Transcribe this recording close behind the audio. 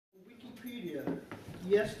Wikipedia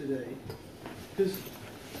yesterday, because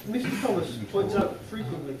Mrs. Thomas points out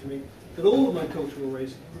frequently to me that all of my cultural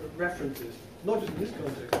references, not just in this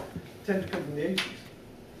context, tend to come from the 80s.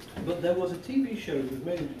 But there was a TV show that was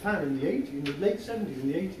made in Japan in the 80s, in the late 70s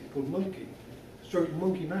and the 80s, called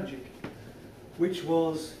Monkey Magic, which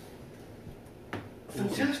was a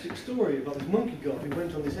fantastic story about this monkey god who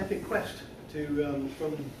went on this epic quest to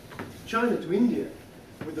from China to India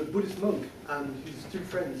with a Buddhist monk and his two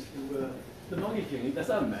friends who were... The Monkey King, that's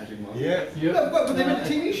not a magic monkey. Yeah. No, but they made a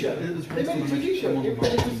TV show. They made a TV show, and it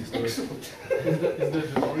was excellent. Is that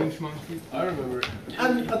the orange monkey? I remember.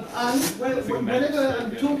 And whenever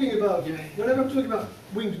I'm talking about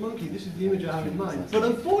winged monkey, this is the image I have in mind. But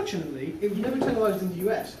unfortunately, it was never televised in the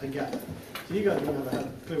US, I gather. So you guys don't have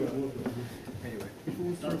a clue what I'm looking for. Anyway,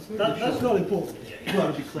 that's not important.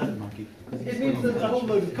 But it means that a whole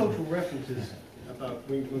load of cultural references about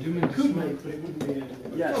winged monkey could make, but it wouldn't be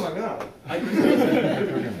anything. Yes. Oh my god. There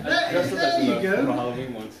you go. For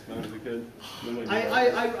Halloween once when I was a kid.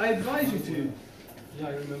 I advise you to Yeah, I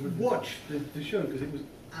remember. watch the show because it was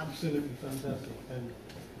absolutely fantastic and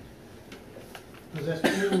possessed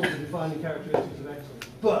all the defining characteristics of excellence.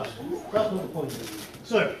 But that's not the point of it.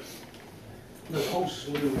 So there's a whole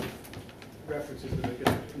slew of references that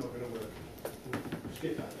are not going to work. We'll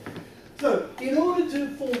skip that. So in order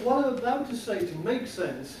for what I'm about to say to make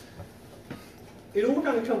sense, it all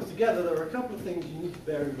kind of comes together. There are a couple of things you need to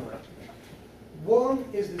bear in mind. One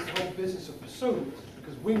is this whole business of personas,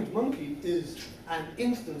 because Winged Monkey is an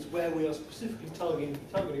instance where we are specifically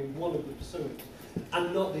targeting one of the personas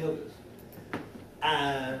and not the others.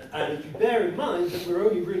 And if you bear in mind that we're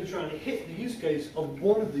only really trying to hit the use case of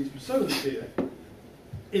one of these personas here,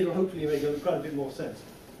 it'll hopefully make quite a bit more sense.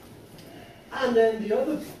 And then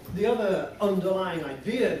the other underlying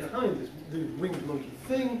idea behind this the Winged Monkey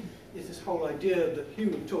thing is this whole idea that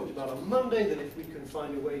Hugh talked about on Monday, that if we can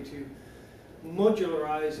find a way to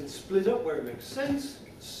modularize and split up where it makes sense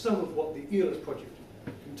some of what the Aeolus project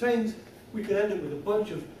contains, we could end up with a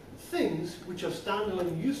bunch of things which are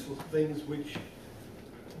standalone useful things which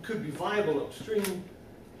could be viable upstream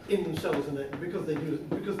in themselves, and because they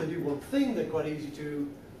do one thing, they're quite easy to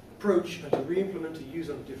approach and to re-implement, to use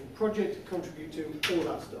on a different project, to contribute to, all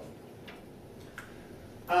that stuff.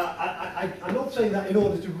 I'm not saying that in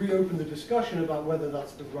order to reopen the discussion about whether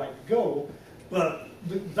that's the right goal, but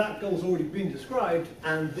that goal's already been described,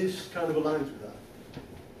 and this kind of aligns with that.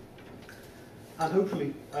 And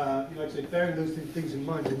hopefully, like I say, bearing those things in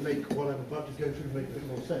mind and make what I'm about to go through make a bit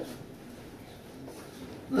more sense.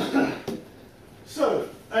 So,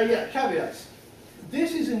 yeah, caveats.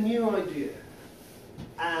 This is a new idea.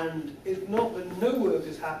 And it's not that no work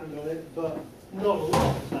has happened on it, but not a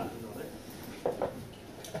lot has happened on it.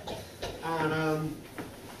 And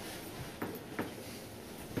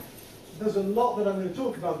there's a lot that I'm going to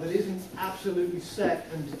talk about that isn't absolutely set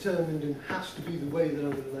and determined and has to be the way that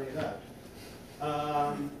I'm going to lay it out.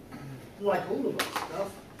 Like all of our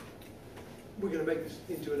stuff, we're going to make this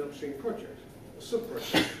into an upstream project, a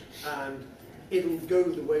sub-project, and it'll go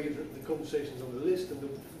the way that the conversation's on the list and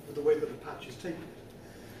the way that the patch is taken.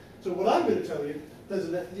 So what I'm going to tell you, there's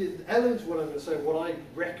an element to what I'm going to say, what I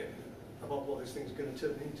reckon about what this thing's going to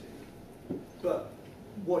turn into. But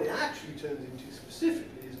what it actually turns into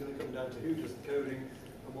specifically is going to come down to who does the coding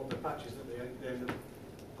and what the patches that they end up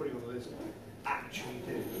putting on the list actually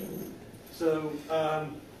do. So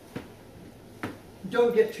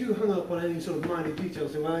don't get too hung up on any sort of minor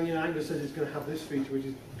details. So, well, you know, Angus says it's going to have this feature, which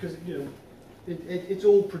is because it's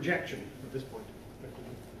all projection at this point.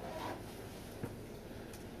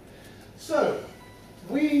 So,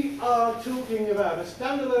 we are talking about a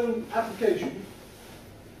standalone application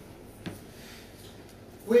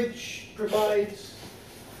which provides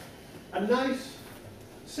a nice,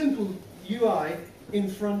 simple UI in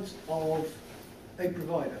front of a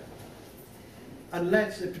provider and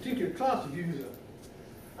lets a particular class of user,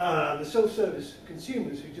 the self-service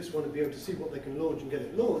consumers who just want to be able to see what they can launch and get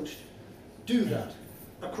it launched, do that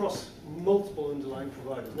across multiple underlying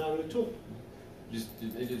providers. Now I'm going to talk. Just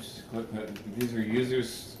these are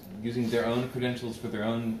users using their own credentials for their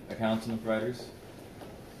own accounts and providers?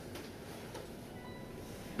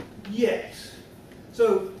 Yes.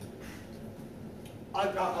 So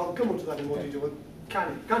I'll come on to that in more detail.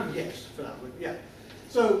 Kind of yes for that one. Yeah.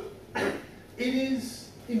 So it is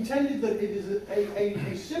intended that it is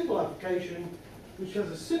a simple application which has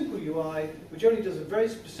a simple UI, which only does a very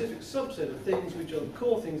specific subset of things, which are the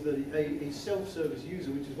core things that a self-service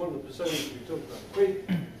user, which is one of the personas that we talked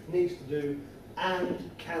about, needs to do,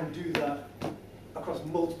 and can do that across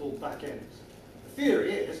multiple backends. The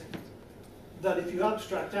theory is that if you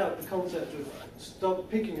abstract out the concept of stop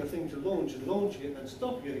picking a thing to launch and launching it and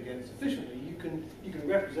stopping it again sufficiently, you can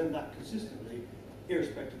represent that consistently,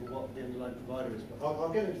 irrespective of what the underlying provider is. But I'll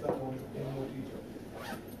get into that one in more detail.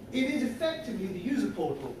 It is effectively the user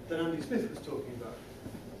portal that Andy Smith was talking about.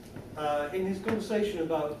 In his conversation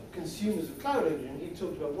about consumers of Cloud Engine, he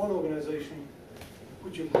talked about one organization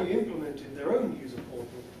which have re-implemented their own user portal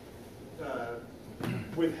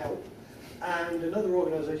with help, and another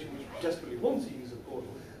organization which desperately wants a user portal.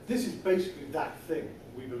 This is basically that thing,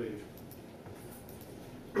 we believe.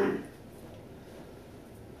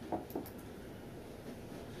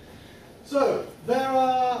 So, there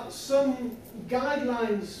are some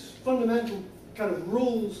guidelines, fundamental kind of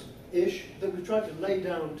rules-ish, that we've tried to lay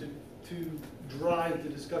down to drive the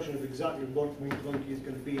discussion of exactly what Winged Monkey is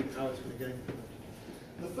going to be and how it's going to get implemented.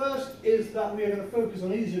 The first is that we are going to focus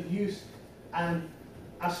on ease of use and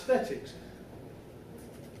aesthetics.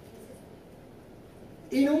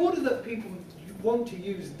 In order that people want to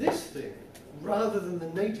use this thing, rather than the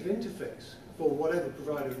native interface for whatever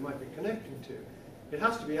provider it might be connecting to, it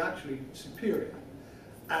has to be actually superior.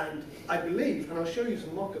 And I believe, and I'll show you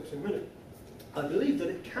some mock-ups in a minute, I believe that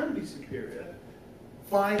it can be superior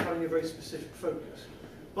by having a very specific focus.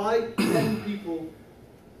 By letting people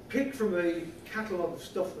pick from a catalogue of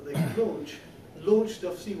stuff that they can launch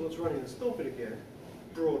stuff, see what's running and stop it again,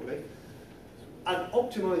 broadly, and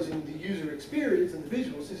optimizing the user experience and the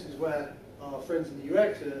visuals. This is where our friends in the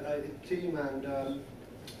UX team and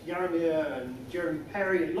Jaromir and Jeremy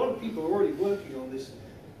Perry, and a lot of people are already working on this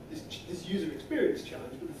user experience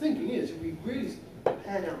challenge. But the thinking is, if we really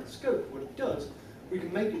pan out the scope of what it does, we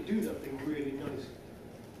can make it do that thing really nicely.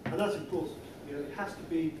 And that's important. You know, it has to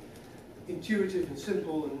be intuitive and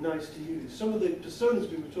simple and nice to use. Some of the personas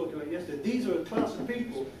we were talking about yesterday, these are a class of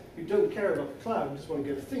people who don't care about the cloud and just want to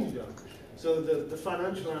get a thing done. So the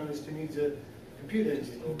financial analyst who needs a compute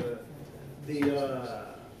engine, or the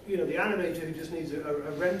animator who just needs a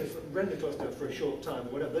render cluster for a short time,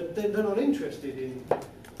 or whatever, they're not interested in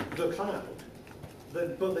the cloud,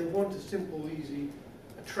 but they want a simple, easy,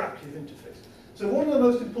 attractive interface. So one of the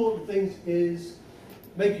most important things is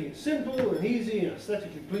making it simple and easy and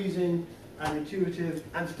aesthetically pleasing and intuitive,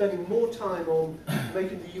 and spending more time on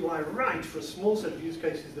making the UI right for a small set of use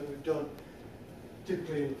cases than we've done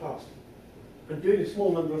typically in the past. And doing a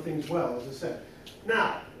small number of things well, as I said.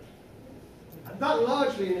 Now, that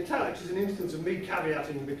largely in italics is an instance of me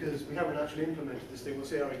caveating because we haven't actually implemented this thing. We'll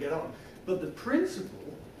see how we get on. But the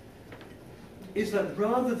principle is that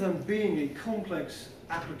rather than being a complex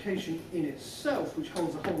application in itself, which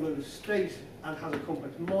holds a whole load of state and has a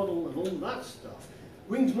complex model and all that stuff,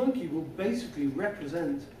 Winged Monkey will basically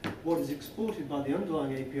represent what is exported by the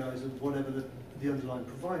underlying APIs of whatever the underlying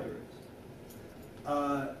provider is.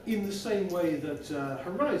 In the same way that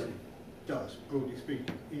Horizon does, broadly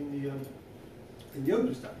speaking, in the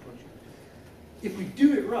OpenStack project. If we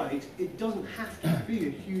do it right, it doesn't have to be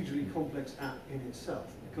a hugely complex app in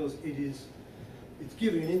itself, because it's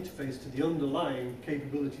giving an interface to the underlying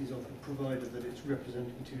capabilities of the provider that it's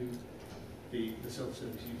representing to the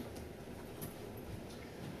self-service user.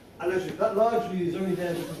 And actually, that largely is only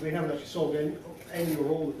there because we haven't actually solved any or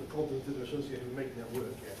all of the problems that are associated with making that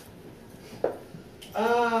work yet.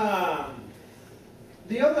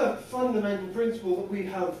 The other fundamental principle that we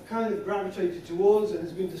have kind of gravitated towards and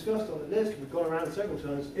has been discussed on the list, we've gone around several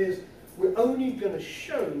times, is we're only going to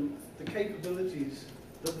show the capabilities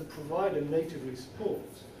that the provider natively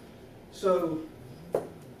supports. So,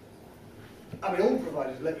 I mean, all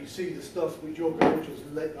providers let you see the stuff which your credentials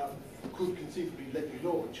could conceivably let you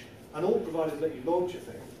launch, and all providers let you launch a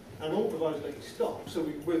thing, and all providers let you stop. So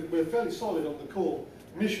we're fairly solid on the core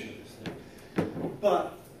mission of this thing.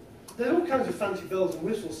 But there are all kinds of fancy bells and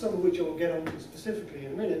whistles, some of which I will get onto specifically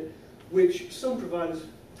in a minute, which some providers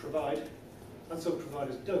provide and some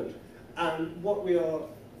providers don't. And what we are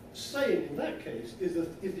saying in that case is that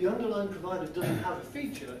if the underlying provider doesn't have a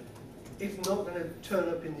feature, it's not going to turn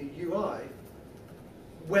up in the UI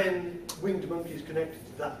when Winged Monkey is connected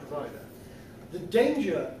to that provider. The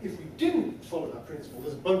danger, if we didn't follow that principle,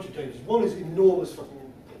 there's a bunch of dangers. One is enormous fucking...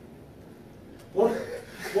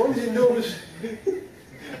 One's enormous...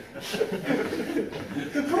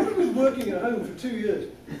 The problem with working at home for 2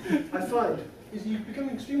 years, I find, is you become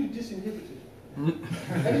extremely disinhibited.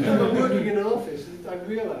 Anytime I'm working in an office, I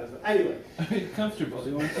realise that. Anyway. It's comfortable.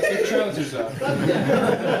 You want to take your trousers off.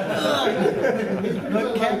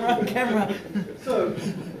 Look, camera. So,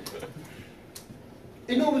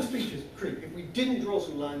 enormous features creep. If we didn't draw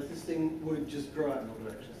some lines, this thing would just grow out in all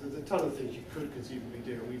directions. There's a ton of things you could conceivably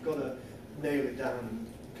do, and we've got to nail it down and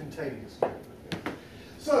contain this.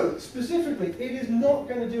 So, specifically, it is not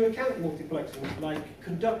going to do account multiplexing like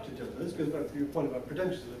Conductor does. This goes back to your point about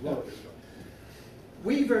credentials as well.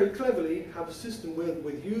 We very cleverly have a system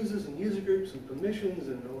with users and user groups and permissions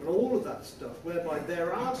and all of that stuff, whereby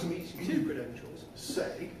there are some EC2 credentials,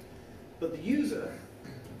 say, but the user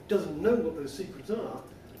doesn't know what those secrets are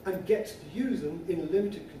and gets to use them in a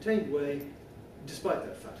limited, contained way, despite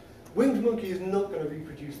that fact. Winged Monkey is not going to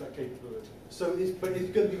reproduce that capability. So but it's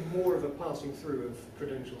going to be more of a passing through of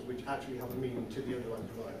credentials which actually have a meaning to the underlying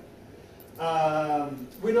provider.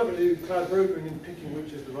 We're not going to do cloud brokering and picking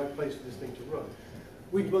which is the right place for this thing to run.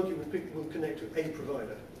 Winged Monkey will connect to a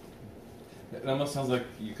provider. It almost sounds like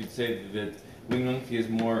you could say that Winged Monkey is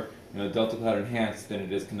more, Delta Cloud enhanced than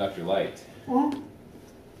it is Conductor Lite.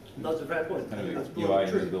 That's a fair point. Kind of That's a UI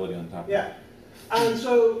and visibility on top. Yeah, and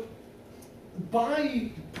so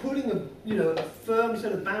by putting a firm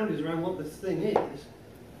set of boundaries around what this thing is,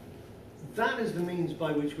 that is the means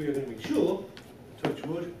by which we are going to ensure, touch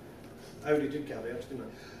wood, I already did caveats, didn't I?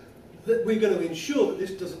 That we're going to ensure that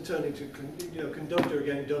this doesn't turn into Conductor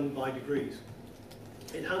again done by degrees.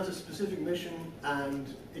 It has a specific mission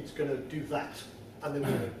and it's going to do that, and then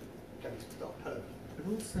we're going to stop home. It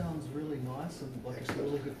all sounds really nice and like it's a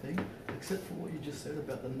really good thing, except for what you just said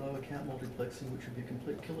about the no account multiplexing, which would be a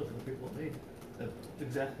complete killer for the people that need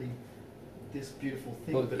exactly this beautiful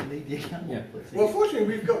thing, Well, but need the account multiplexing. Well, fortunately,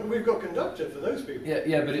 we've got Conductor for those people.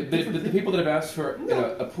 Yeah, but the people that have asked for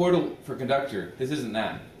a portal for Conductor, this isn't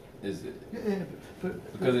that, is it? Yeah,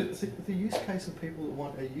 but Because the use case of people that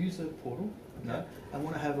want a user portal, Yeah. and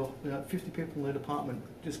want to have 50 people in their department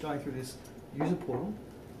just going through this user portal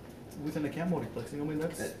with an account multiplexing. I mean,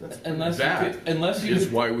 that's unless you is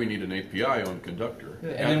why we need an API on Conductor. Yeah.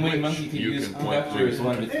 and then Winged which Monkey can you use can point Conductor to- as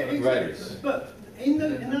one of its providers. But in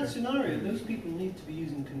that scenario, those people need to be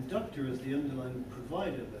using Conductor as the underlying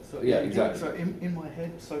provider. So, Yeah, exactly. So in my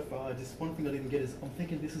head so far, just one thing I didn't get is I'm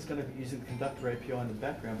thinking this is going to be using the Conductor API in the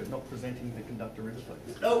background, but not presenting the Conductor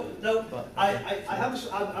interface. No, But I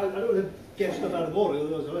don't want to get stuff out of order,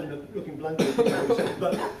 otherwise I'll end up looking blank.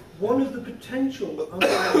 But one of the potential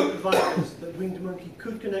underlying providers that Winged Monkey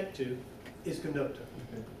could connect to is Conductor.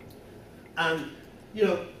 And,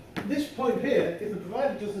 this point here, if the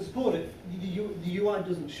provider doesn't support it, the UI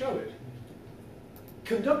doesn't show it.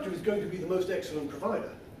 Conductor is going to be the most excellent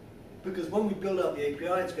provider. Because when we build out the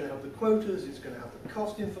API, it's going to have the quotas, it's going to have the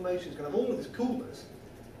cost information, it's going to have all of this coolness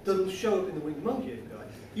that'll show up in the Winged Monkey API.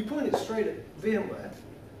 You point it straight at VMware,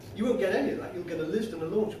 you won't get any of that. You'll get a list and a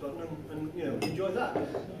launch button and enjoy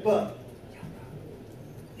that. But,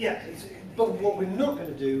 yeah, but what we're not going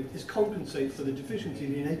to do is compensate for the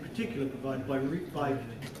deficiency in a particular provider by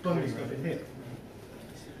bumming stuff in here.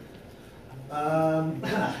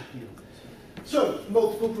 So,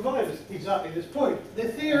 multiple providers, exactly this point. The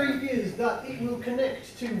theory is that it will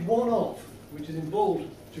connect to one of, which is involved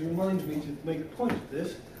to remind me to make a point of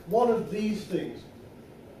this, one of these things,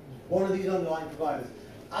 one of these underlying providers.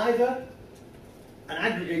 Either an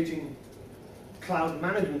aggregating cloud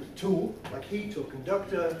management tool, like Heat or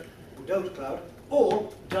Conductor or Delta Cloud, or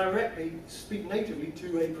directly speak natively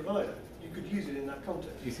to a provider. You could use it in that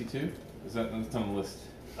context. EC2? That's on the list?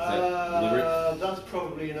 Is that deliberate? That's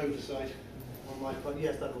probably an oversight on my part.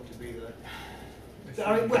 Yes, that ought to be there.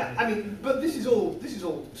 But this is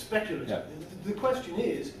all speculative. Yeah. The question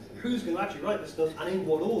is, who's going to actually write this stuff and in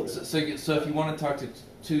what order? So if you want to talk to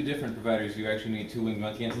two different providers, you actually need two Winged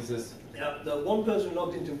Monkey instances? Yeah, the one person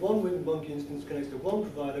logged into one Winged Monkey instance connects to one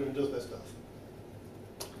provider and does their stuff.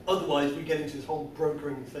 Otherwise, we get into this whole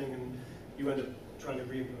brokering thing and you end up trying to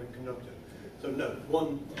re-implement Conductor. So no,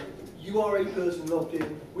 you are a person logged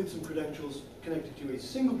in with some credentials connected to a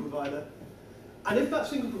single provider, and if that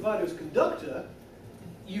single provider is Conductor,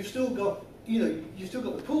 you've still got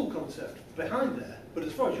the pool concept behind there. But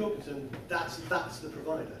as far as you're concerned, that's the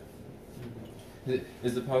provider.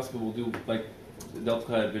 Is it possible we'll do like Delta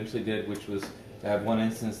Cloud eventually did, which was to have one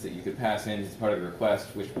instance that you could pass in as part of the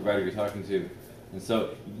request, which provider you're talking to, and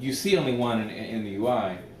so you see only one in the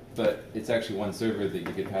UI, but it's actually one server that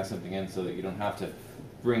you could pass something in, so that you don't have to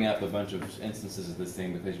bring up a bunch of instances of this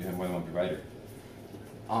thing because you have more than one provider.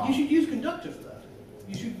 You should use Conductor for that.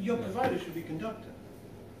 Your provider should be Conductor.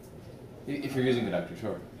 If you're using Conductor,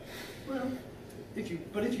 sure. Well, if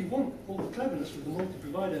you want all the cleverness with the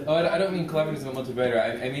multi-provider. Oh, I don't mean cleverness of a multi-provider.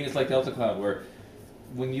 I mean it's like Delta Cloud, where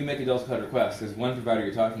when you make a Delta Cloud request, there's one provider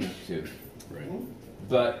you're talking to, Right.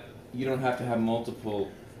 but you don't have to have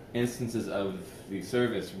multiple instances of the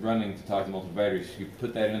service running to talk to multiple providers. You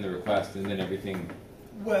put that in the request, and then everything.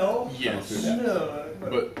 Well, Yes. no.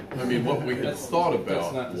 But, I mean, what we had thought that's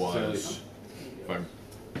about not necessarily- was, if I'm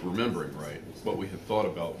remembering right, what we had thought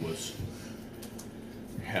about was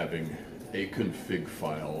having a config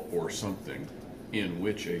file or something in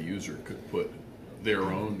which a user could put their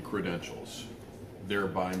own credentials,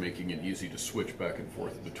 thereby making it easy to switch back and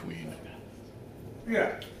forth between,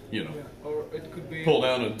 Yeah. you know, Or it could be. pull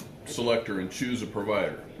down a selector and choose a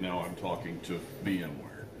provider. Now I'm talking to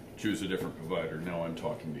VMware. Choose a different provider. Now I'm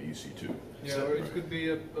talking to EC2. Yeah, or it could be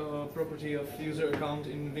a property of user account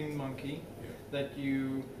in WingMonkey that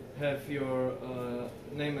you have your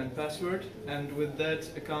name and password, and with that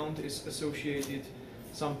account is associated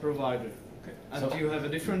some provider. Okay. And So- you have a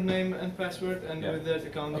different name and password, and Yeah. with that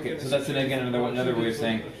account you Okay, can so that's associate again another way of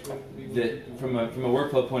saying that from a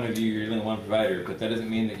workflow point of view, you're dealing with one provider, but that doesn't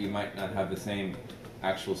mean that you might not have the same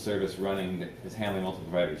actual service running that is handling multiple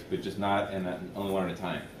providers, but just not in only one at a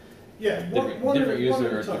time. Yeah, Different- one different at user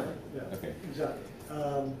a or time. different- Yeah, okay.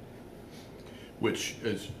 exactly. Which,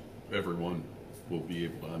 as everyone will be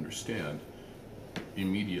able to understand,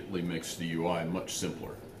 immediately makes the UI much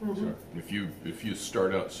simpler. Sure. If you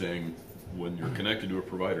start out saying when you're connected to a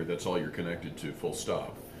provider, that's all you're connected to, full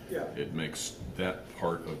stop. Yeah. It makes that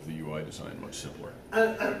part of the UI design much simpler.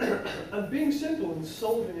 And being simple and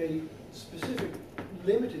solving a specific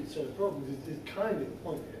limited set of problems is kind of the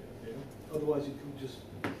point here. You know? Otherwise, you can just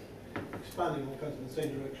expanding all kinds in the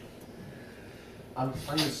same direction.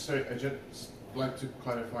 Unnecessary. I just like to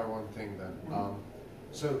clarify one thing then.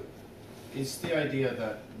 So, is the idea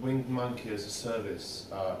that Winged Monkey as a service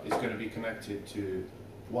is going to be connected to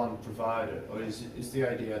one provider, or is the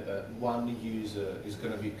idea that one user is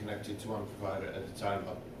going to be connected to one provider at a time,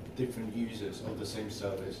 but different users of the same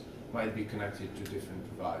service might be connected to different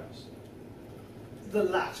providers? The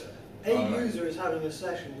latter. A Alright. user is having a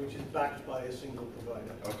session which is backed by a single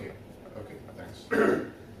provider. Okay, thanks.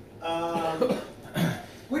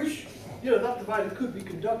 Which, you know, that provider could be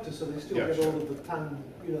conductor, so they still Yeah, get sure. all of the pan,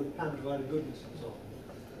 you know, the pan provider goodness and so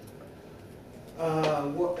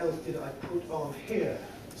on. What else did I put on here?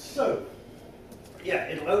 So, yeah,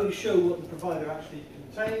 it'll only show what the provider actually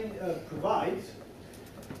provides.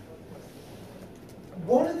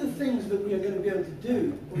 One of the things that we are going to be able to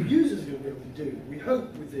do, or users are going to be able to do, we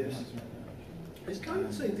hope with this, is kind of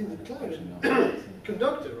the same thing that Cloud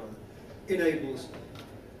Conductor enables.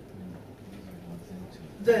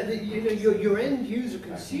 You know, your end user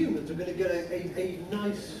consumers are going to get a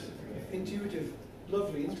nice, intuitive,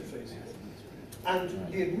 lovely interface here. And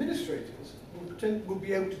the administrators will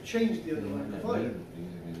be able to change the underlying provider.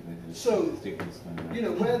 So, you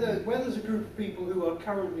know, where there's a group of people who are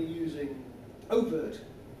currently using Overt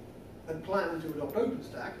and plan to adopt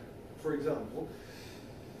OpenStack, for example,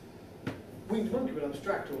 Winged Monkey will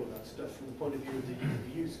abstract all of that stuff from the point of view of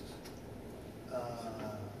the users.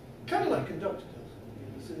 Kind of like Conductor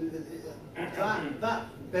does. So that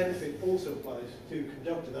benefit also applies to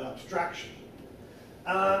Conductor, that abstraction.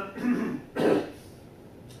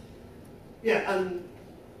 Yeah, and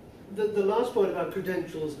the last point about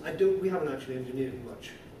credentials, we haven't actually engineered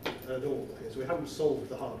much at all here, so we haven't solved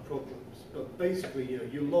the hard problems. But basically, you know,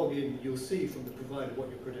 you log in, you'll see from the provider what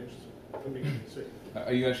your credentials are.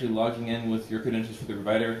 Are you actually logging in with your credentials for the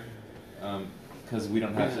provider? Because we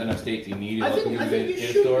don't have enough state to immediately I think you data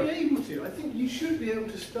should store? be able to. I think you should be able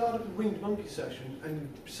to start up a Winged Monkey session and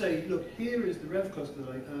say, look, here is the Rev cluster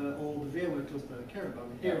that or the VMware cluster that I care about.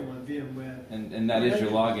 Here are my VMware. And that is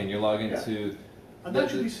your login. You're logging Yeah. to... And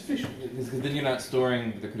that should be sufficient. Because then you're not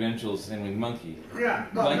storing the credentials in Winged Monkey. Yeah.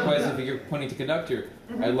 No, Likewise, no, if you're pointing to Conductor,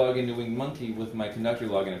 I log into Winged Monkey with my Conductor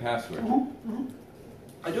login and password.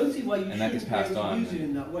 I don't see why you And that gets shouldn't be passed able to on. use it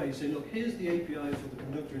in that way. Say, look, here's the API for the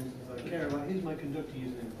Conductor instance I care about. Here's my Conductor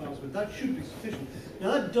username and password. That should be sufficient.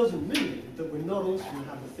 Now, that doesn't mean that we're not also going to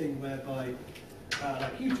have a thing whereby,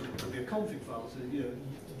 like YouTube, there'll be a config file. So, you know,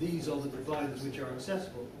 these are the providers which are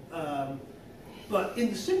accessible. But in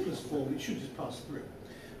the simplest form, it should just pass through.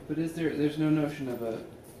 But there's no notion of a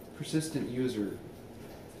persistent user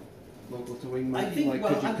local to Wing I Monkey? think, Like,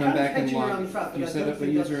 well, could you I'm come kind of back and hedging around log, the fact that you I set don't up a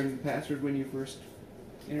think user that's- and password when you first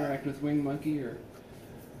interact with Wing Monkey, or?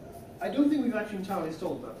 I don't think we've actually entirely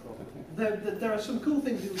solved that problem. There are some cool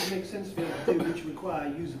things that would make sense to be able to do which require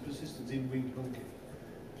user persistence in Winged Monkey.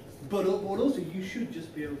 But also, you should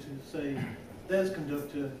just be able to say, there's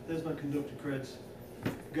Conductor, there's my Conductor creds,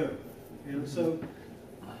 go. You know, so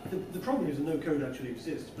the problem is that no code actually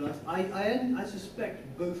exists, but I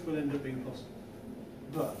suspect both will end up being possible.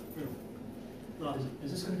 But, you know,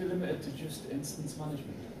 Is this going to be limited to just instance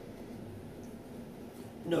management?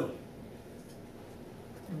 no.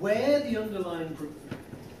 Where the underlying,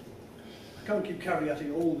 I can't keep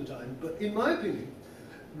caveating all the time, but in my opinion,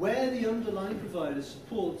 where the underlying provider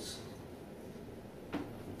supports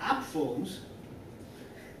app forms,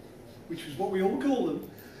 which is what we all call them,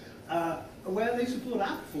 where they support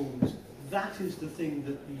app forms, that is the thing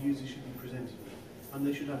that the user should be presented with. And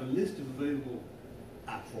they should have a list of available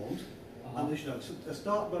app forms, and they should have a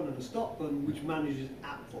start button and a stop button which manages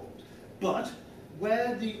app forms. But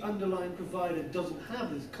where the underlying provider doesn't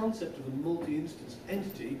have this concept of a multi-instance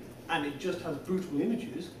entity, and it just has brutal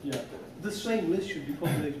images, the same list should be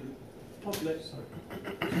populated with...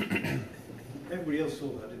 Everybody else saw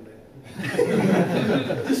that, didn't they?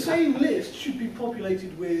 The same list should be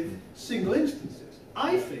populated with single instances.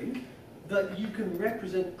 I think that you can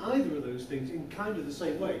represent either of those things in kind of the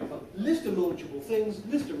same way. List of launchable things,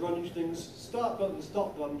 list of running things, start button,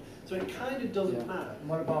 stop button, so it kind of doesn't matter. And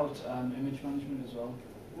what about image management as well?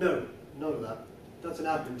 No, none of that. That's an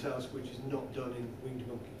admin task which is not done in Winged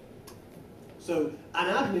Monkey. So an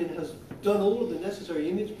admin has done all of the necessary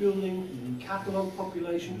image building, catalog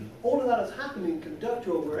population, all of that has happened in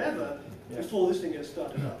Conductor or wherever before this thing gets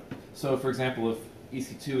started up. So, for example, if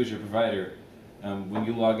EC2 is your provider, when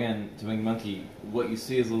you log in to Winged Monkey, what you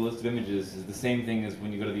see as a list of images is the same thing as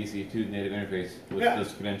when you go to the EC2 native interface with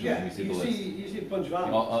those credentials and you see the list. You see a bunch of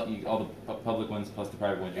admins. All the public ones plus the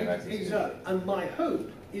private ones you have access to. Exactly. And my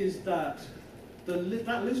hope is that that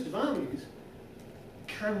list of armies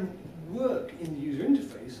can work in the user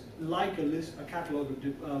interface like a catalogue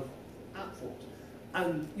of app forms.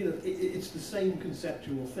 And you know, it's the same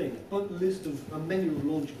conceptual thing, but a menu of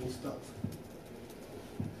launchable stuff.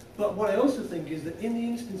 But what I also think is that in the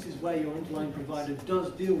instances where your underlying provider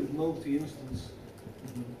does deal with multi-instance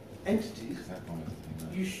entities,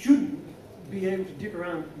 you shouldn't be able to dip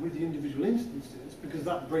around with the individual instances because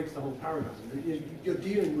that breaks the whole paradigm. You're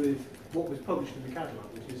dealing with what was published in the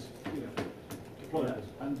catalogue, which is, you know, deployed.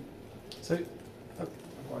 And So,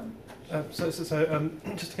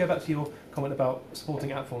 just to go back to your comment about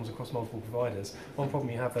supporting app forms across multiple providers, one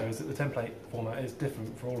problem you have there is that the template format is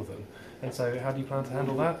different for all of them. And so how do you plan to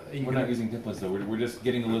handle that? We're not using templates though, we're just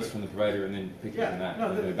getting a list from the provider and then picking from that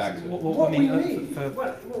and then back to it.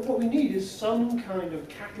 What we need is some kind of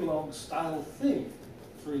catalogue style thing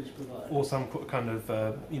for each provider. Or some kind of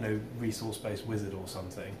resource-based wizard or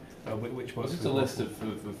something, which works. It's just a list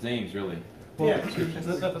of names, really. Well,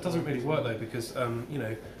 that doesn't really work though, because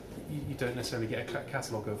you don't necessarily get a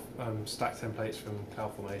catalogue of stack templates from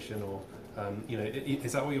CloudFormation, or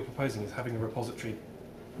is that what you're proposing? Is having a repository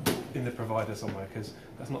in the provider somewhere? Because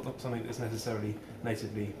that's not something that's necessarily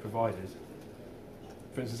natively provided.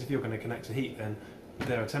 For instance, if you're going to connect to Heat, then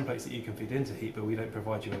there are templates that you can feed into Heat, but we don't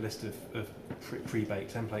provide you a list of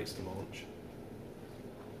pre-baked templates to launch.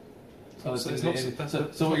 So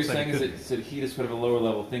what you're saying is that Heat is sort of a lower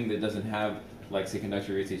level thing that doesn't have, like, say,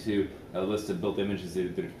 Conductor or EC2, a list of built images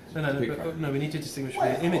that No, we need to distinguish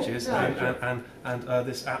between images and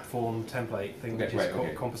this app form template thing, which is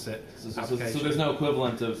composite application. So there's no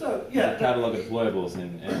equivalent of catalog of deployables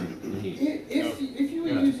in Heat. If you were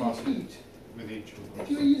using Heat, if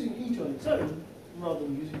you were using Heat on its own, rather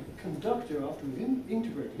than using Conductor after we've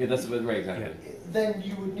integrated, yeah, that's right, exactly. Then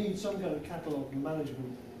you would need some kind of catalog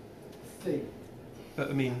management thing. But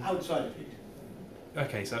I mean, outside of Heat.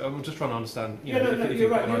 Okay, so I'm just trying to understand. You're right. How Heat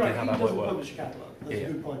that doesn't might work. publish a catalogue. That's a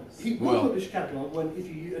good point. Heat will publish a catalogue when if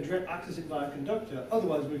you access it via Conductor.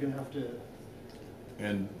 Otherwise, we're going to have to.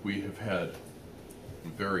 And we have had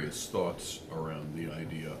various thoughts around the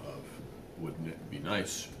idea of, wouldn't it be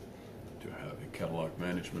nice to have a catalog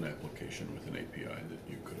management application with an API that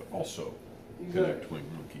you could also connect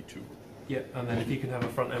Winged Monkey to? Yeah, and then if you can have a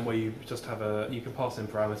front end where you just have you can pass in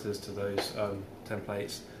parameters to those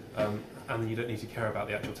templates, and then you don't need to care about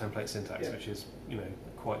the actual template syntax, which is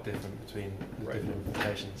quite different between the different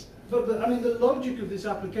implementations. But I mean, the logic of this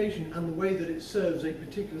application and the way that it serves a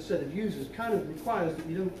particular set of users kind of requires that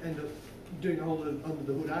you don't end up doing a whole under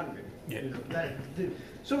the hood admin. Yeah.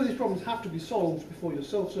 Some of these problems have to be solved before your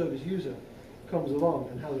self-service user comes along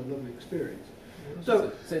and has a lovely experience.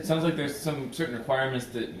 So it sounds like there's some certain requirements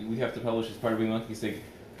that we have to publish as part of Winged Monkey. Say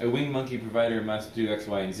a Winged Monkey provider must do X,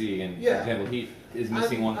 Y, and Z, and for example, Heat is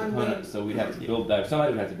missing one component, so we'd have to build that.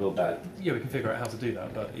 Somebody would have to build that. Yeah, we can figure out how to do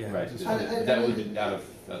that, but yeah. Right. That would be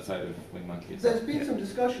outside of Winged Monkey. There's been some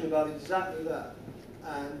discussion about exactly that,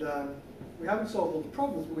 and we haven't solved all the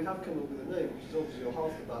problems, but we have come up with a name, which is obviously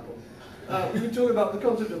half the battle. We've been talking about the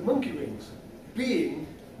concept of monkey rings being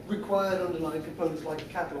required underlying components like a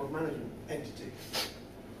catalog management entity.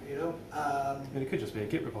 I mean, it could just be a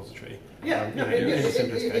Git repository.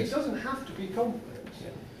 It doesn't have to be complex,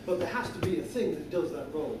 but there has to be a thing that does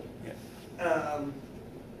that role.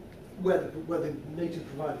 Where the native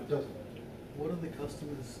provider doesn't. What are the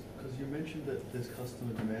customers? Because you mentioned that there's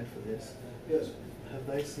customer demand for this. Yes. Have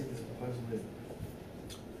they seen this proposal yet?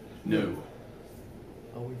 No.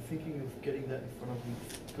 Are we thinking of getting that in front of them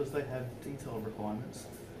because they have detailed requirements?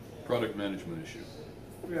 Product management issue.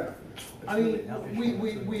 Yeah. It's I really mean, our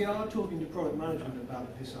issue, we are talking to product management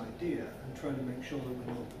about this idea and trying to make sure that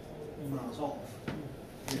we're not miles off.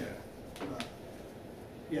 Yeah. But,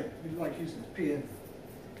 yeah, like you said, PM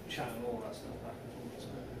channel, all that stuff back and forth. So,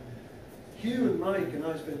 Hugh and Mike and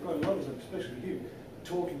I spend quite a lot of time, especially Hugh,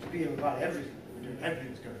 talking to PM about everything. We're doing everything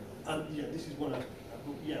that's going on. And yeah, this is one aspect.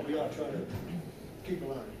 Yeah, we are trying to keep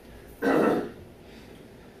alive.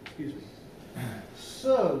 Excuse me.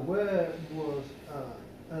 So, where was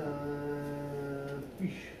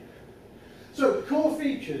so, core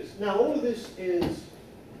features. Now, all of this is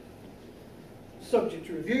subject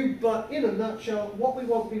to review, but in a nutshell, what we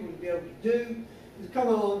want people to be able to do is come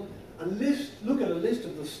on and look at a list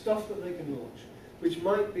of the stuff that they can launch, which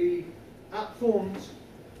might be app forms,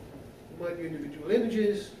 it might be individual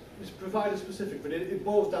images, it's provider specific, but it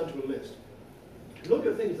boils down to a list. Look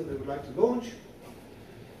at things that they would like to launch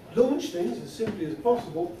things as simply as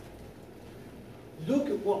possible, look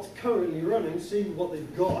at what's currently running, see what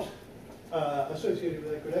they've got associated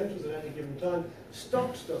with their credentials at any given time,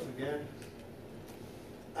 stop stuff again,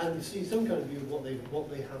 and see some kind of view of what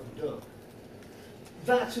they have done.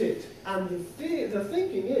 That's it. And the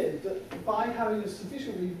thinking is that by having a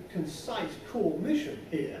sufficiently concise core mission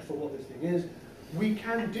here for what this thing is, we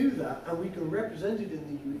can do that and we can represent it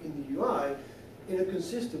in the UI in a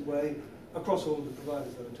consistent way across all of the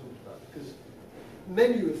providers that I talked about. Because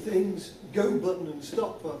menu of things, go button and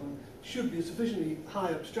stop button, should be a sufficiently high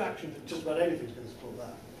abstraction that just about anything's going to support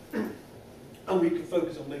that. And we can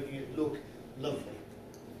focus on making it look lovely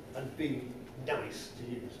and be nice to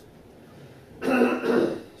use.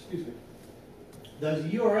 Excuse me. There's a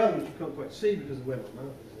URL which you can't quite see because of where my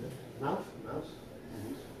mouth is. Mouse?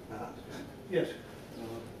 Yes.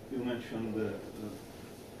 You mentioned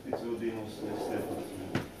it will be mostly stable.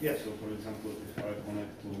 Yes. So, for example, if I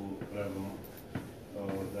connect to Revo,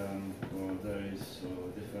 then there is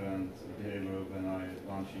different behavior when I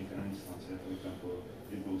launching an instance. For example,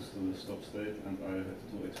 it goes to the stop state, and I have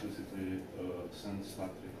to explicitly send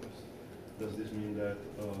start request. Does this mean that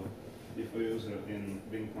if a user in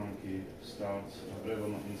WingMonkey starts a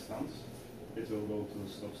Revo instance, it will go to the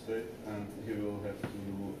stop state, and he will have to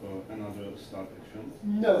do another start action?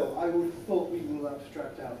 No, I would have thought we will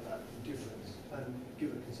abstract out that difference and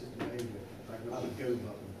give a consistent behavior. Like we'll have a go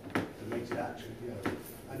button that makes it actually go.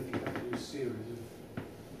 And if you have to do a series of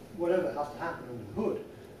whatever has to happen under the hood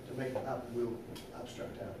to make that happen, we'll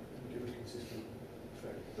abstract out and give a consistent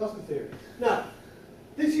effect. That's the theory. Now,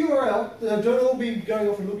 this URL, don't all be going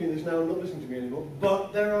off and looking at this now and not listening to me anymore,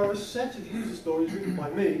 but there are a set of user stories written by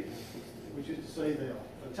me, which is to say they are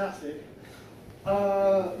fantastic,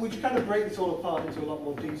 which kind of break this all apart into a lot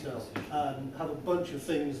more detail and have a bunch of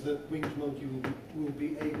things that Winged Monkey will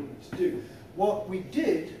be able to do. What we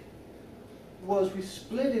did was we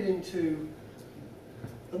split it into,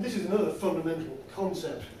 and this is another fundamental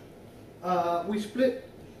concept, we split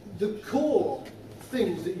the core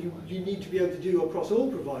things that you need to be able to do across all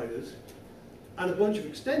providers and a bunch of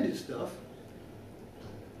extended stuff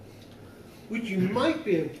which you might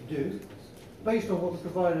be able to do based on what the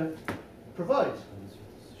provider provides.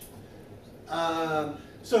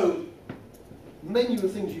 So, menu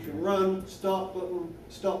of things you can run, start button,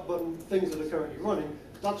 stop button, things that are currently running,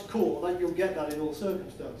 that's cool, like you'll get that in all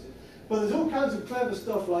circumstances. But there's all kinds of clever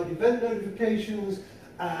stuff like event notifications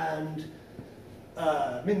and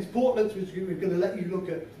Min's portlets, which we're going to let you look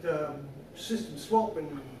at system swap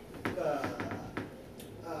and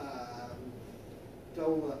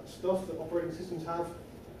all that stuff that operating systems have.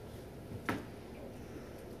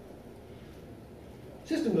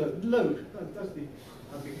 System load, that's the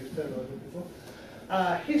ambiguous term I was looking for.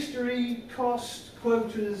 History, cost,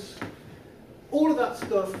 quotas, all of that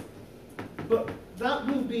stuff, but that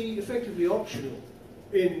will be effectively optional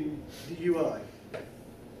in the UI.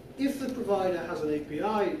 If the provider has an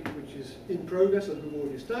API, which is in progress and we've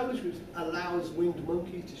already established, which allows Winged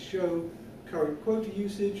Monkey to show current quota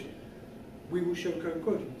usage, we will show current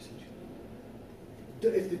quota usage.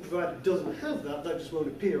 If the provider doesn't have that, that just won't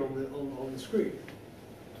appear on the screen.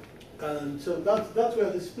 And so that's where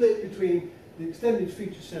the split between the extended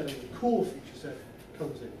feature set and the core feature set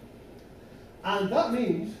comes in. And that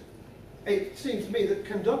means, it seems to me that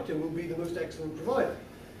Conductor will be the most excellent provider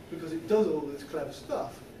because it does all this clever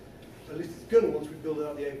stuff. At least it's going to once we build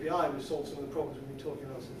out the API and we solve some of the problems we've been talking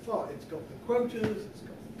about so far. It's got the quotas, it's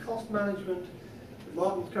got the cost management that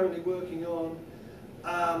Martin's currently working on.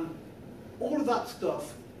 All of that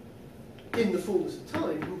stuff in the fullness of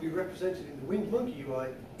time will be represented in the Winged Monkey UI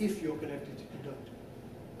if you're connected to Conductor.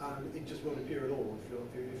 It just won't appear at all if you're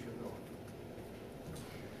not.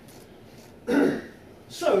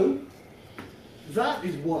 So, that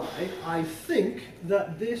is why I think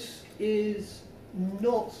that this is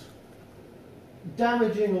not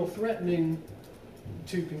damaging or threatening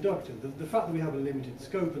to Conductor. The fact that we have a limited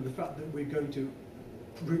scope and the fact that we're going to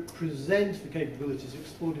present the capabilities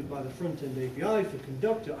exploited by the front-end API for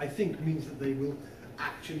Conductor, I think means that they will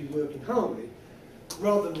actually work in harmony,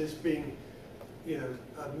 rather than this being, you know,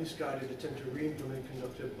 a misguided attempt to re-implement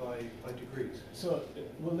Conductor by degrees. So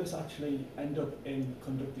will this actually end up in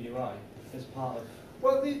Conductor UI as part of?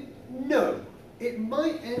 Well, no. It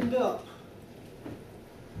might end up.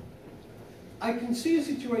 I can see a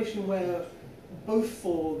situation where both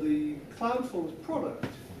for the CloudForms product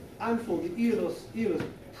and for the Aeolus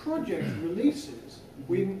project releases,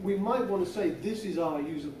 we might want to say this is our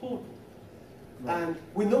user portal, Right. and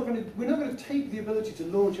we're not going to take the ability to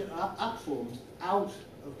launch app forms out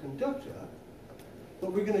of Conductor,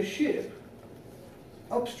 but we're going to ship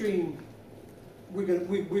upstream. We're going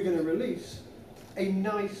to release a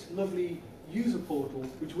nice, lovely user portal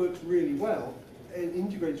which works really well and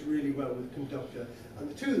integrates really well with Conductor, and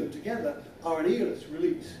the two of them together are an Aeolus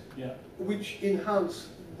release, Yeah. which enhance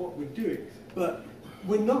what we're doing. But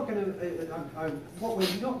we're not going to. What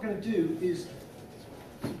we're not going to do is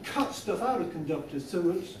cut stuff out of Conductor so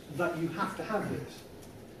much that you have to have this.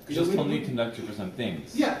 You just still need Conductor for some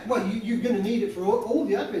things. Yeah, well, you're going to need it for all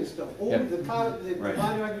the admin stuff, all Yep. the cloud, the Right.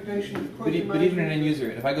 provider aggregation, the But, quality but even an management. end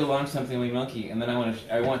user, if I go launch something in Monkey and then I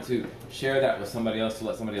want to share that with somebody else to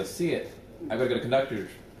let somebody else see it, I've got to go to Conductor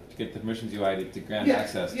to get the permissions UI to grant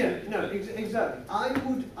access to it. No, exactly.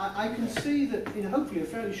 I can see that in hopefully a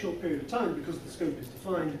fairly short period of time, because the scope is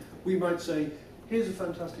defined, we might say, here's a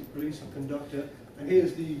fantastic release of Conductor, and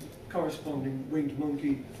here's the corresponding winged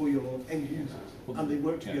monkey for your end users, and they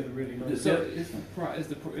work together really nicely. So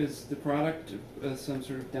is the product some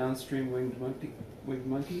sort of downstream winged monkey?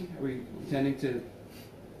 Are we intending to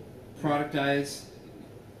productize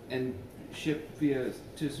and ship via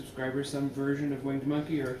to subscribers some version of winged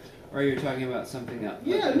monkey, or are you talking about something else?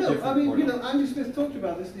 Yeah, like a no, different I mean, portal? you know, Angus Smith talked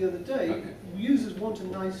about this the other day. Okay. Users want a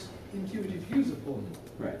nice, intuitive user portal.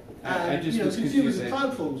 Right. And, I just you know, was consumers confused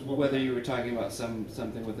of CloudForms want whether that. you were talking about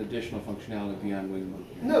something with additional functionality beyond winged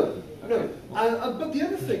monkey. No, Okay. no. But the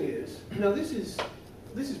other thing is, now this is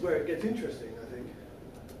where it gets interesting, I think.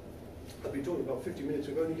 I've been talking about 50 minutes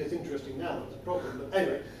ago, and it gets interesting now. It's a problem. But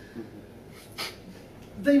anyway,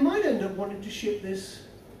 they might end up wanting to ship this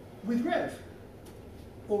with Rev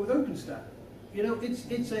or with OpenStack. You know,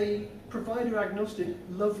 it's a provider agnostic,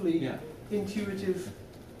 lovely, Yeah. intuitive,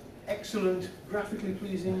 excellent, graphically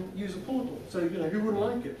pleasing user portal. So, you know, who wouldn't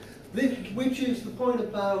like it? Which is the point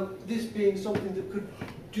about this being something that could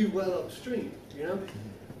do well upstream, you know?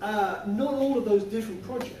 Not all of those different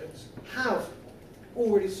projects have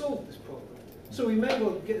already solved this problem. So we may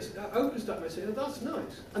well get, OpenStack may say, oh, that's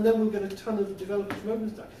nice. And then we'll get a ton of developers from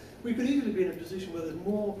OpenStack. We could easily be in a position where there's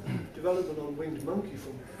more development on Winged Monkey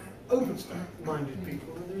from OpenStack-minded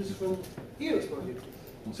people than there is from Aeolus-minded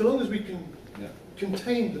people. So long as we can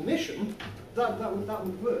contain the mission, that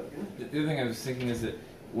would work. You know? The other thing I was thinking is that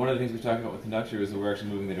one of the things we're talking about with Conductor is that we're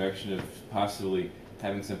actually moving in the direction of possibly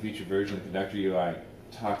having some future version of the Conductor UI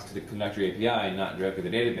talks to the Conductor API, not directly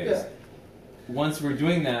the database. Yeah. Once we're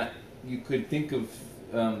doing that, you could think of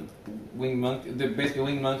Winged Monkey, basically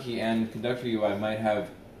Winged Monkey and Conductor UI might have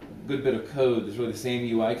a good bit of code that's really the same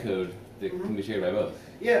UI code that can be shared by both.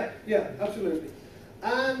 Yeah, absolutely.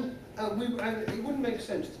 And it wouldn't make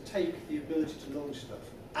sense to take the ability to launch stuff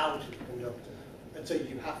out of Conductor and say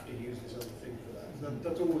you have to use this other thing for that.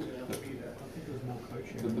 That's always going to have to be there. I think there's more code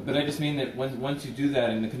sharing. But I just mean that once you do that,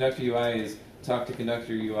 and the Conductor UI is talk to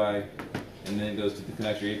Conductor UI, and then it goes to the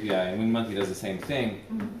Conductor API, and Winged Monkey does the same thing,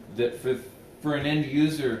 that for an end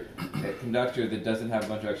user at Conductor that doesn't have a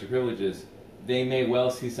bunch of extra privileges, they may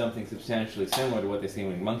well see something substantially similar to what they see in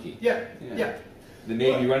Winged Monkey. Yeah. They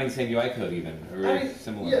may be running the same UI code even, or very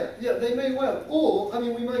similar. Yeah, they may well. Or, I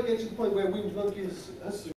mean, we might get to the point where Winged Monkey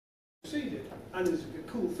has succeeded, and is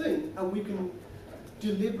a cool thing, and we can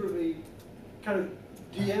deliberately kind of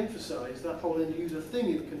de-emphasize that whole end user thing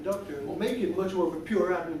in Conductor and make it much more of a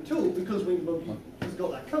pure admin tool because Winged Monkey has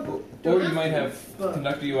got that covered. Or you might have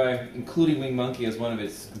Conductor UI including Winged Monkey as one of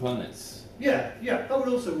its components. Yeah, that would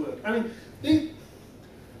also work. I mean, these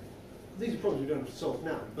are problems we don't have to solve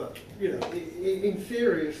now, but, you know, in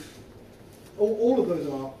theory, if all of those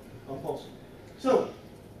are possible. So,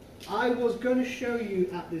 I was going to show you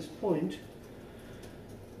at this point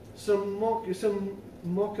some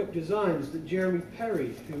mock-up designs that Jeremy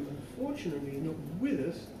Perry, who unfortunately is not with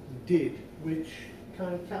us, did, which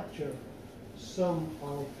kind of capture some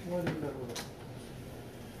of... Why didn't that work?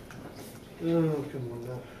 Oh, come on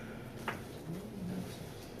now.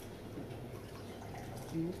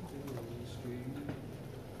 There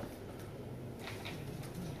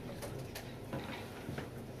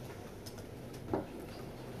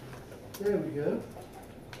we go.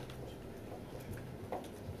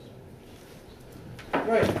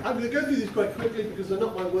 Right, I'm going to go through these quite quickly because they're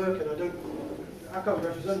not my work and I can't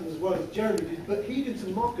represent them as well as Jeremy did, but he did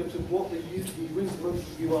some mock-ups of what the Wings Monkey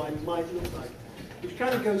UI might look like, which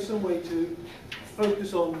kind of goes some way to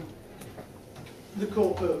focus on the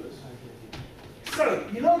core purpose. So,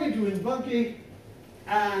 you log into Wings Monkey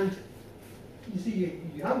and you see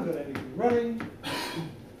you haven't got anything running,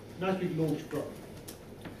 nice big launch problem.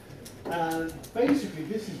 And basically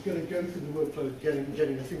this is going to go through the workflow of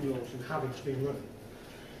getting the thing launched and having the thing running.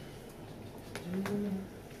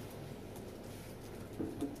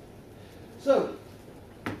 So,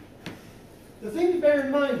 the thing to bear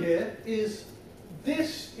in mind here is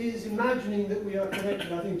this is imagining that we are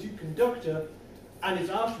connected, I think, to Conductor, and it's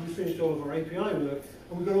after we finished all of our API work,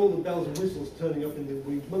 and we've got all the bells and whistles turning up in the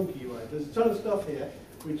Winged Monkey UI. There's a ton of stuff here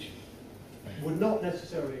which would not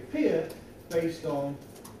necessarily appear based on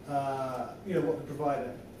you know, what the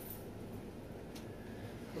provider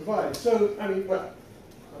provides. So, I mean, well,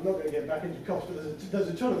 I'm not going to get back into cost, but there's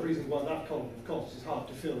a ton of reasons why that column of cost is hard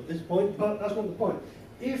to fill at this point, but that's not the point.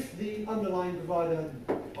 If the underlying provider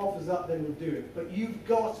offers that, then we'll do it. But you've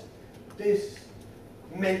got this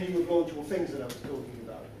menu of launchable things that I was talking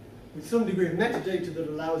about, with some degree of metadata that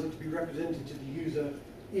allows it to be represented to the user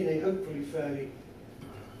in a hopefully fairly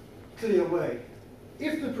clear way.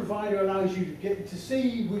 If the provider allows you to get to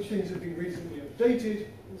see which things have been recently updated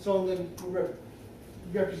and so on, then we'll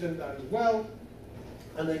represent that as well.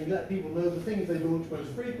 And then let people know the things they launch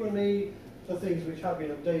most frequently, the things which have been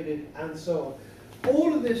updated, and so on.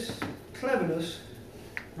 All of this cleverness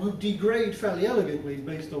will degrade fairly elegantly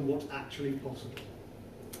based on what's actually possible.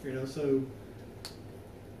 You know, so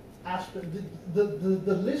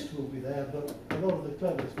the list will be there, but a lot of the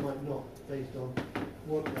cleverness might not, based on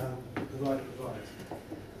what the provider provides.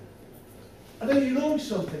 And then you launch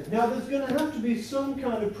something. Now there's going to have to be some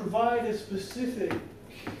kind of provider-specific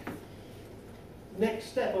next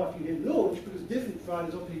step after you hit launch, because different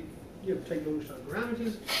providers obviously take launch time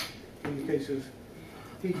parameters. In the case of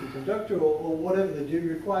Heat and Conductor or whatever they do,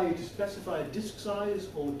 require you to specify a disk size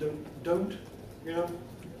or don't, you know,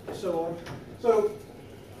 so on. So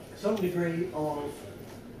some degree of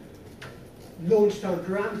launch time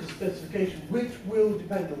parameter specification, which will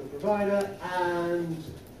depend on the provider, and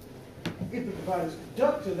if the provider's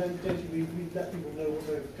Conductor, then potentially we let people know what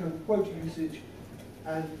their current quota usage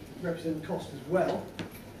and represent cost as well.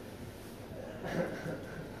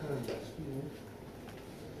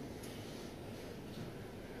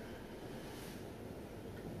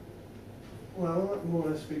 Well, that more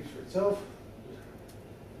or less speaks for itself.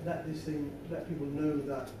 Let people know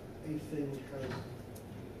that a thing has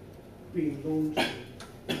been launched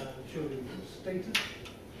and show them the status.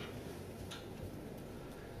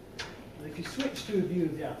 And if you switch to a view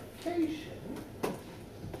of the application,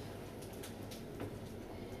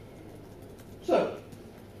 so,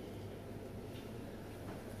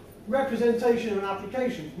 representation of an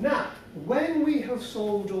application. Now, when we have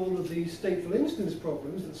solved all of these stateful instance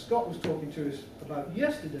problems that Scott was talking to us about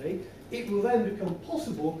yesterday, it will then become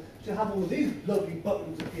possible to have all of these lovely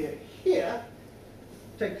buttons appear here,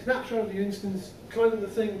 take a snapshot of the instance, clone the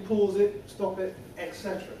thing, pause it, stop it,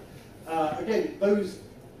 etc. Again, those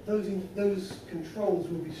controls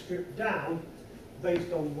will be stripped down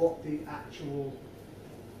based on what the actual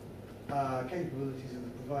capabilities of the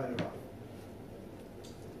provider are.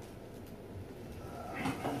 I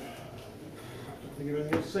think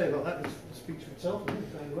anything else to say about that. It speaks for itself. I think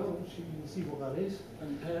very well. You can see what that is.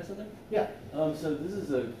 Can I add something? Yeah. So this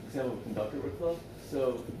is an example of conductor workflow.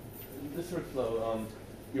 So this workflow,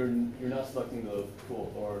 you're not selecting the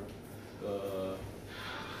pool or the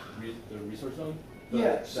resource zone.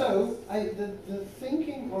 Yeah. So the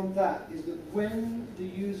thinking on that is that when the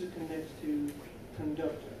user connects to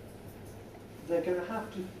Conductor, they're going to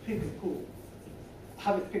have to pick a pool.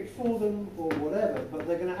 Have it picked for them or whatever, but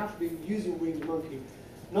they're going to have to be using Winged Monkey,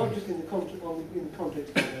 not just in the context of a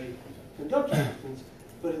Conductor instance,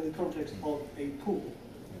 but in the context of a pool.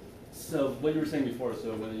 So what you were saying before,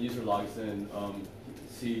 so when a user logs in,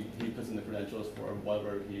 he puts in the credentials for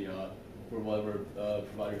whatever provider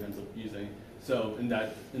he ends up using. So in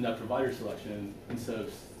that provider selection, instead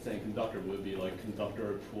of saying Conductor, would it be like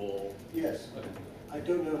Conductor pool? Yes. Okay. I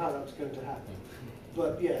don't know how that's going to happen,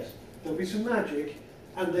 but yes, there'll be some magic,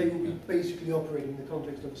 and they will be basically operating in the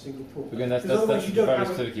context of a single pool. Again, that's Because otherwise you don't have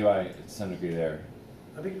provider-specific UI to some degree there.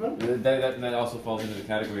 I beg your pardon? That also falls into the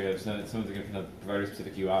category of someone's going to provide a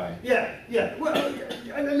specific UI. Yeah. Well,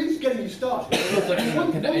 and at least getting you started. It's like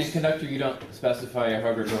in Conductor, you don't specify a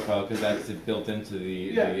hardware profile because that's built into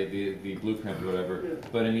the blueprint or whatever. Yeah.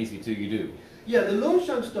 But in EC2, you do. Yeah, the launch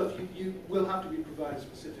time stuff you will have to be provider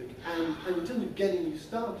specific, and in terms of getting you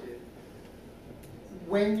started,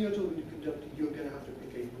 when you're talking to Conductor, you're going to have to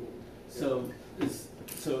pick a pool.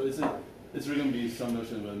 Is there going to be some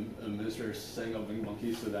notion of an administrator setting up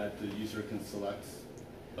WingMonkey so that the user can select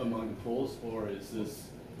among the pools, or is this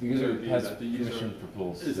The user has that the user permission for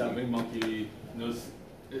pools. is that WingMonkey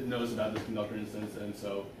knows about this Conductor instance, and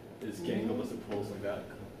so is getting a list of pools like that?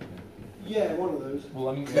 Yeah, one of those. Well,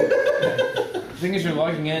 I mean, the thing is, you're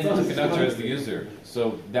logging in to Conductor as the user,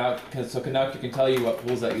 so Conductor can tell you what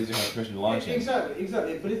pools that user has permission to launch in. Exactly.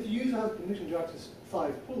 But if the user has permission to access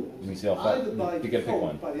 5 pools, You see how far- either by you gotta pick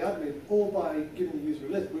one. default by the admin or by giving the user a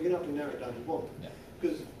list, we're going to have to narrow it down to one. Yeah.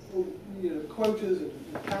 Because quotas and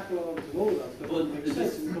catalogs and all of that stuff Well, doesn't make it's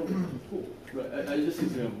sense just- in the context of the pool. Right. I just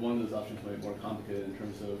think one of those options might be more complicated in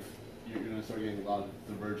terms of you're going to start getting a lot of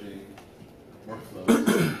diverging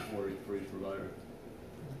workflows for each provider.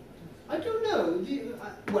 I don't know.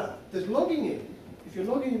 Well, there's logging in. If you're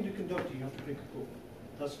logging into Conductor, you have to pick a pool.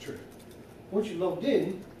 That's true. Once you're logged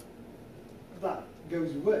in, that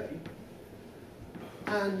goes away.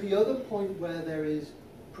 And the other point where there is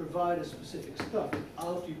provider-specific stuff,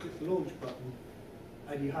 after you click the launch button,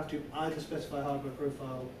 and you have to either specify hardware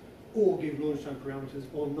profile or give launch time parameters,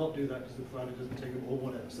 or not do that because the provider doesn't take them, or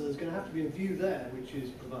whatever. So there's going to have to be a view there, which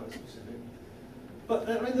is provider-specific. But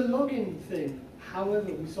I mean, the login thing,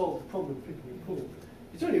 however we solve the problem of picking a pool,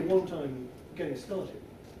 it's only a one-time getting started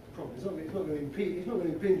problem. It's not going to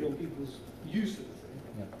impinge on people's use of the thing.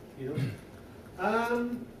 Yeah. You know.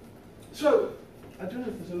 So I don't know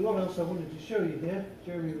if there's a lot else I wanted to show you here.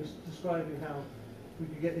 Jeremy was describing how we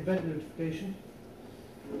could get event notification.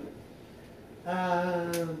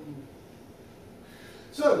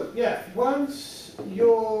 So yeah, once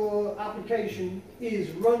your application is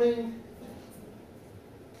running,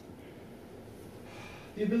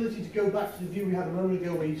 the ability to go back to the view we had a moment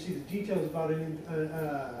ago where you see the details about an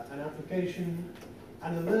application,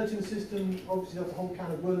 an alerting system. Obviously that's a whole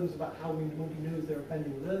can of worms about how WingMonkey knows there are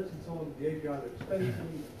pending alerts and so on, the API that explains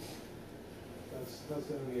them.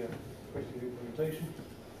 That's only a question of implementation.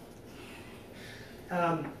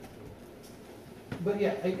 But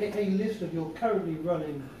yeah, a list of your currently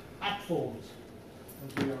running app forms,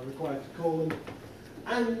 as we are required to call them.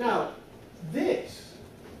 And now, this,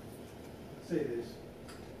 say this,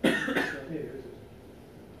 it's not here, is it?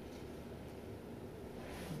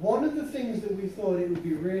 One of the things that we thought it would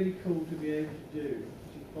be really cool to be able to do,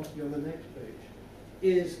 which is possibly on the next page,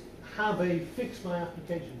 is have a fix my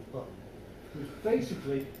application button, which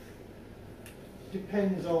basically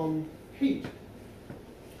depends on heat.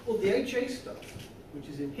 Well, the HA stuff, which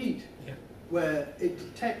is in heat, where it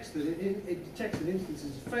detects that it detects that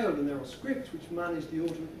instances have failed, and there are scripts which manage the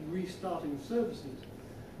auto restarting of services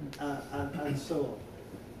and so on.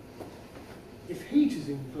 If heat is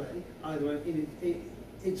in play, either in it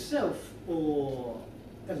itself or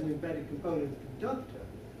as an embedded component of the conductor,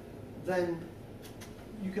 then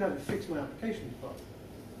you can have a fix my applications button,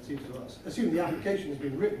 it seems to us. Assume the application has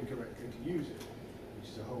been written correctly to use it, which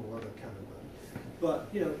is a whole other can of worms. But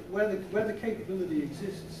you know, where the capability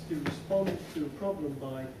exists to respond to a problem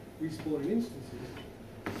by respawning instances,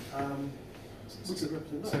 we could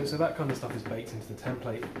represent that. So that kind of stuff is baked into the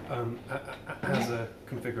template as a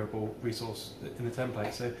configurable resource in the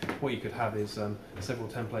template. So what you could have is several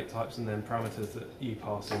template types and then parameters that you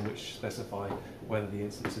pass in which specify whether the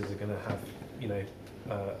instances are going to have, you know,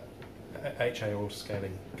 HA or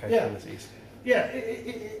scaling capabilities. Yeah,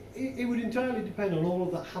 it would entirely depend on all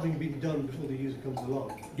of that having been done before the user comes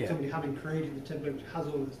along. Yeah. Somebody having created the template which has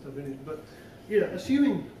all of this stuff in it. But you know,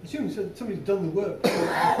 assuming somebody's done the work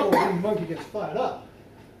before WingMonkey gets fired up,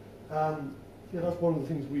 yeah, that's one of the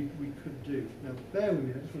things we could do. Now, bear with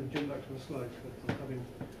me. I just want to jump back to a slide because I'm having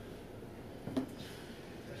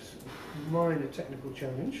a minor technical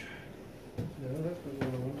challenge. No, that's not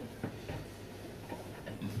what I want.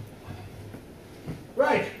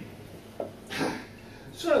 Right.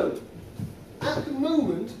 So, at the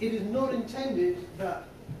moment, it is not intended that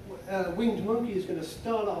WingMonkey is going to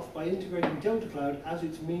start off by integrating Delta Cloud as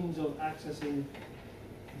its means of accessing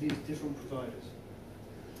these different providers.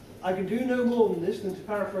 I can do no more than this than to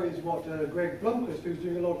paraphrase what Greg Blomquist, who's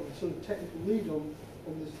doing a lot of the sort of technical lead on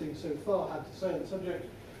this thing so far, had to say on the subject,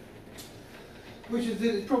 which is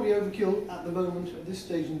that it's probably overkill at the moment, at this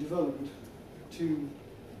stage in development, to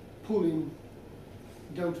pull in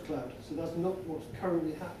Delta Cloud. So that's not what's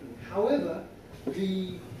currently happening. However,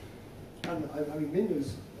 and I mean, Min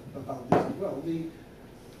knows about this as well,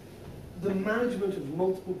 the management of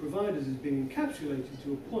multiple providers is being encapsulated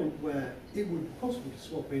to a point where it would be possible to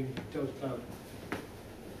swap in Delta Cloud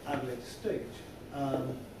at a later stage.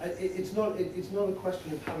 It's not a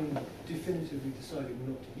question of having definitively decided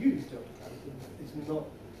not to use Delta Cloud. It's not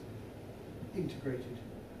integrated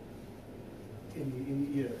at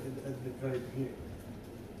the very beginning.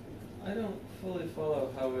 I don't fully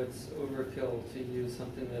follow how it's overkill to use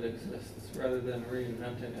something that exists rather than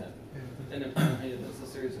reinventing it and implementing it as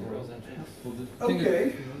a series of rules engines. Well, the thing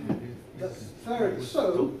Okay, that's fair.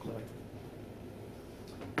 So,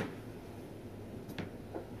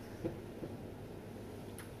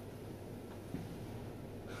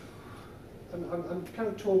 I'm kind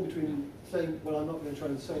of torn between saying, well, I'm not going to try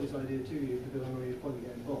and sell this idea to you because I'm already a pointy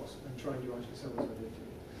getting boss, and trying to actually sell this idea to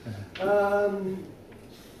you.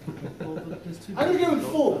 I'm going to go with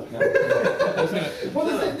 4. Well,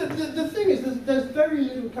 the thing is, there's very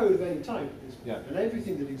little code of any type at this point, and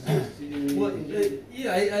everything that exists is... Well,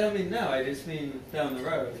 I don't mean now, I just mean down the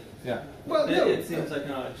road. Yeah. Well, it seems like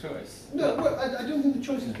an odd choice. No, well, I don't think the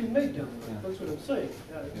choice has been made down the road. That's what I'm saying.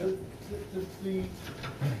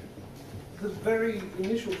 The very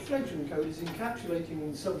initial fledgling code is encapsulating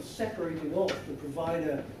and sort of separating off the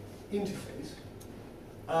provider interface,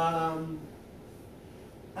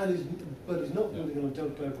 but is not building on a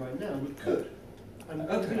Delta Cloud right now. It could,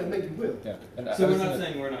 and maybe will. Yeah. And so we're not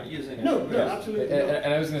saying we're not using it. No, absolutely not.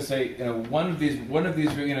 And I was going to say, one of these,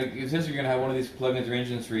 essentially you're going to have one of these plugins or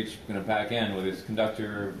engines for each back end, whether it's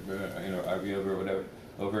conductor, RV over, whatever,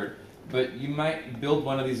 over. But you might build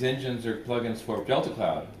one of these engines or plugins for Delta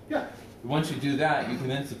Cloud. Yeah. Once you do that, you can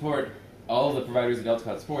then support all of the providers that Delta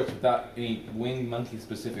Cloud supports without any Winged Monkey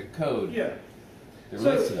specific code. Yeah. That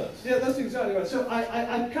relates to those. Yeah, that's exactly right. So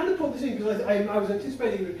I kind of put this in because I was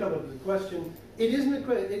anticipating it would come up as a question. It isn't a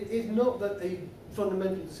question. It's not that a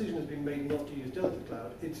fundamental decision has been made not to use Delta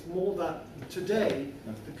Cloud. It's more that today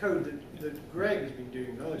the code that Greg has been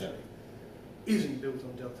doing largely isn't built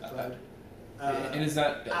on Delta Cloud. And is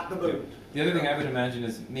that at the moment? The other thing I would imagine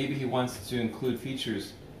is maybe he wants to include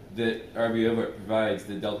features that RBO provides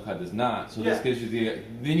that Delta Cloud does not. So this gives you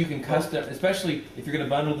then you can custom, especially if you're going to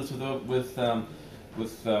bundle this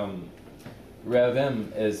with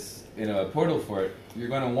RevM as a portal for it. You're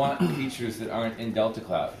going to want features that aren't in Delta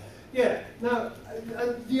Cloud. Yeah. Now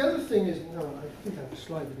the other thing is, I think I have a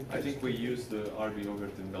slide that I think we use the RB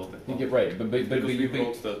overt in Delta Cloud. You get right, but we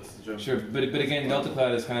wrote that. Sure, but again, Delta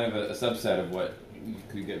Cloud is kind of a subset of what you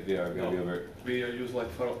could get via RB overt. We use like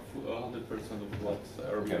 100% of what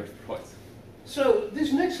RB overt provides. So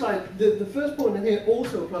this next slide, the first point in here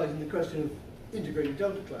also applies in the question of integrating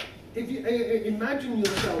Delta Cloud. If you imagine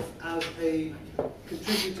yourself as a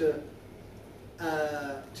contributor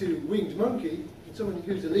to Winged Monkey, someone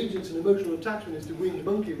whose allegiance and emotional attachment is to Winged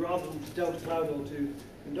Monkey rather than to Delta Cloud or to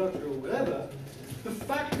Conductor or whatever, the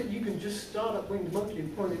fact that you can just start up Winged Monkey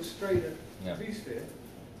and point it straight at vSphere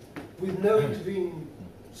with no intervening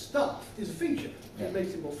stuff is a feature. Yeah. It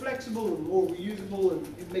makes it more flexible and more reusable, and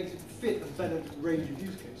it makes it fit a better range of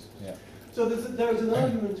use cases. Yeah. So there is an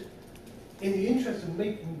argument in the interest of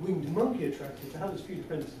making Winged Monkey attractive to have as few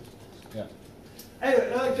dependencies. Yeah.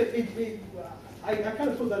 Anyway, I kind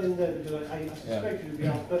of put that in there because I suspect it would be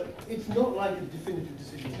out, but it's not like a definitive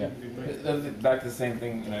decision to be made. Back to the same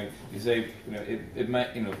thing, you say, it might,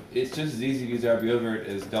 it's just as easy to use RB overt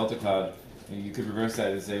as Delta Cloud. You could reverse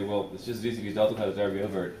that and say, well, it's just as easy to use Delta Cloud as RB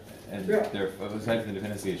overt, and they're aside from the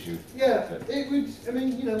dependency issue. Yeah, it would. I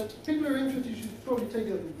mean, people who are interested should probably take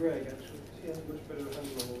it up with Greg. Actually, he has a much better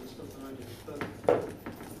handle on all this stuff than I do.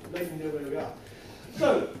 But make him know where we are.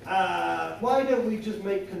 So, why don't we just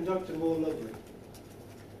make Conductor more lovely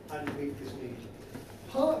and meet this need?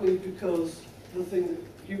 Partly because the thing that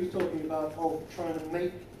he was talking about of trying to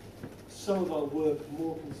make some of our work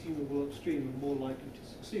more consumable upstream and more likely to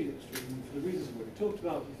succeed upstream. And for the reasons we already talked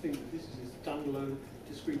about, we think that this is a standalone,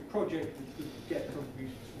 discrete project which could get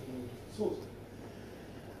contributions from all sources.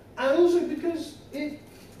 And also because it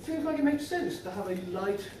feels like it makes sense to have a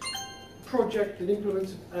light project that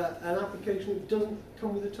implements an application that doesn't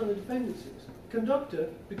come with a ton of dependencies. Conductor,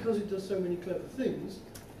 because it does so many clever things,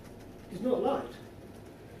 is not light.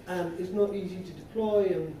 And it's not easy to deploy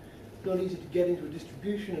and not easy to get into a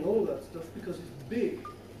distribution and all that stuff because it's big,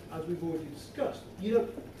 as we've already discussed. You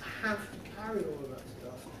don't have to carry all of that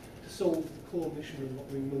stuff to solve the core mission of what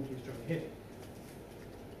Winged Monkey is trying to hit.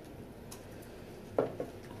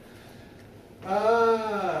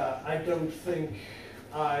 I don't think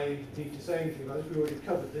I need to say anything about this. We already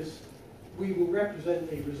covered this. We will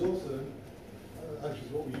represent a resource zone, actually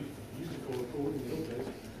what we used to call a core in the old days.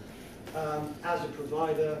 as a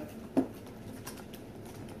provider.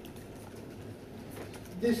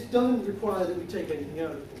 This doesn't require that we take anything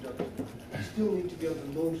out of Conductor. We still need to be able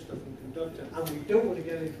to launch stuff in Conductor, and we don't want to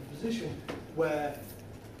get into a position where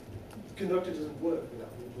Conductor doesn't work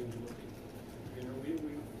without Wing Monkey. You know,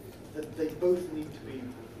 that they both need to be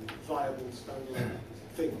viable standalone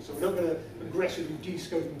things. So we're not going to aggressively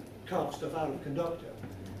de-scope and carve stuff out of Conductor.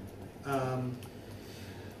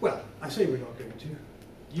 Well, I say we're not going to.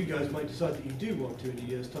 You guys might decide that you do want to in a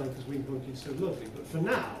year's time because Wing Monkey is so lovely. But for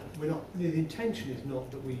now, we're not. The intention is not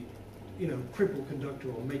that we, you know, cripple Conductor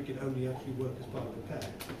or make it only actually work as part of the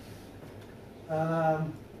pair.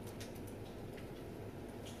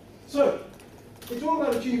 So it's all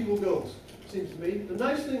about achievable goals. Seems to me. The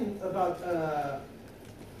nice thing about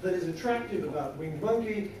that is attractive about Winged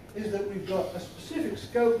Monkey is that we've got a specific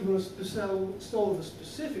scope. We want to solve a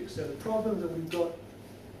specific set of problems, and we've got,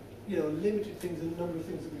 you know, limited things and a number of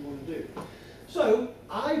things that we want to do. So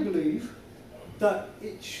I believe that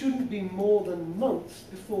it shouldn't be more than months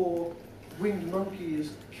before Winged Monkey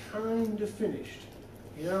is kind of finished.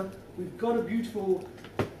 You know, we've got a beautiful,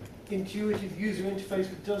 intuitive user interface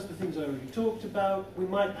that does the things I already talked about. We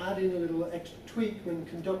might add in a little extra tweak when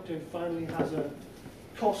Conductor finally has a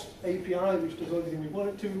cost API which does everything we want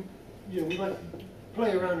it to. You know, we might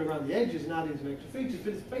play around the edges and add in some extra features,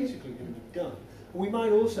 but it's basically going to be done. We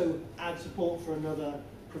might also add support for another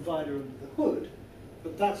provider under the hood,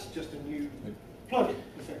 but that's just a new plugin,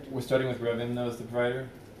 effectively. We're starting with Revin though as the provider?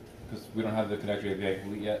 Because we don't have the Conductor API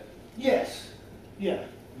complete yet? Yes. Yeah.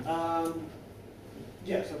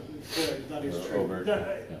 Yes, that is true.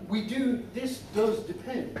 We do, this does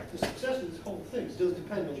depend, the success of this whole thing does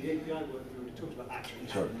depend on the API work we already talked about actually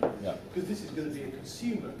happening. Yeah. Because this is going to be a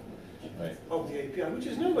consumer Right. of the API, which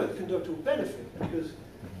is no way the Conductor will benefit, because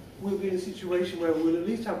we'll be in a situation where we'll at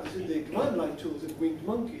least have the command line tools of Winged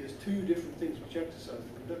Monkey as two different things which exercise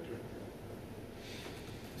the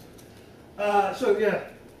Conductor. So yeah,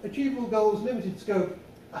 achievable goals, limited scope.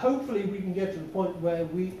 Hopefully we can get to the point where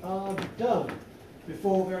we are done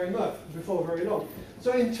before very long.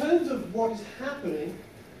 So in terms of what is happening,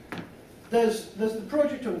 there's the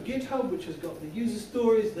project on GitHub which has got the user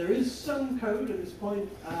stories. There is some code at this point,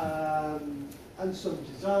 and some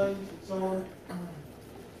design and so on.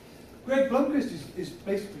 Greg Blomqvist is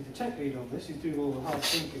basically the tech lead on this. He's doing all the hard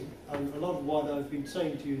thinking, and a lot of what I've been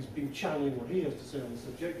saying to you has been channeling what he has to say on the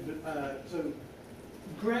subject. But so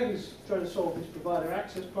Greg is trying to solve this provider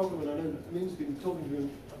access problem, and I know that Min's been talking to him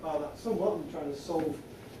about that somewhat and trying to solve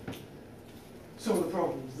some of the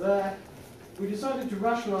problems there. We decided to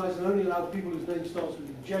rationalize and only allow people whose name starts with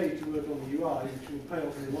a J to work on the UI, which will pay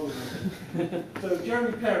off in the long run. So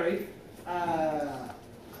Jeremy Perry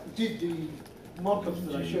did the mock-ups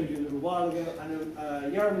that I showed you a little while ago. I know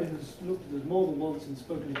Jeremy has looked at this more than once and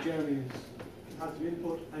spoken to Jeremy and had some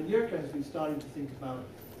input, and Jurka has been starting to think about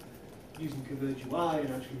using Converge UI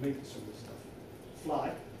and actually making some of this stuff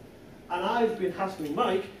fly. And I've been hassling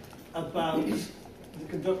Mike about the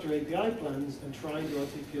Conductor API plans and trying to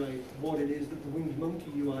articulate what it is that the Winged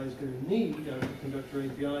Monkey UI is going to need out of the Conductor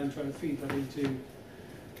API and trying to feed that into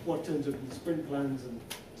what turns up in the sprint plans and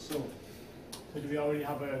so on. So do we already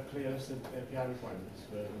have a clear list of API requirements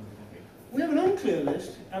for Winged Monkey? We have an unclear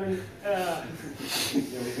list. I mean,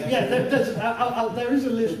 yeah, there is a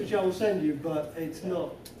list which I will send you, but it's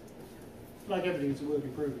not, like everything, it's a work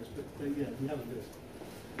in progress. But yeah, we have a list.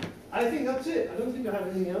 I think that's it. I don't think I have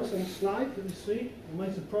anything else. Any slide? Let me see. I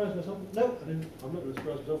might surprise myself. No, I didn't. I'm not going to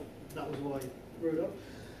surprise myself. That was what I wrote up.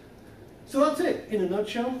 So that's it, in a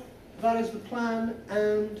nutshell. That is the plan,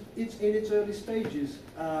 and it's in its early stages.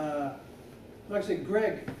 Like I say,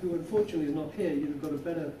 Greg, who unfortunately is not here, you'd have got a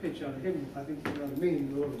better pitch out of him, I think, than out of me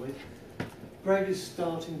in a lot of ways. Greg is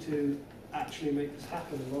starting to actually make this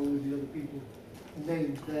happen along with the other people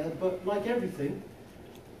named there. But like everything,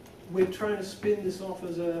 we're trying to spin this off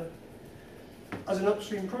as an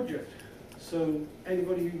upstream project. So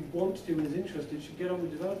anybody who wants to and is interested should get on the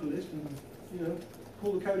developer list and, you know,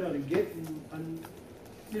 pull the code out of Git and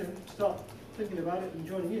you know, start thinking about it and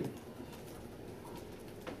joining in.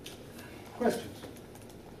 Questions?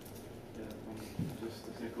 Yeah, just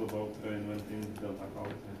to think about reinventing Delta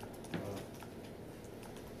Cloud.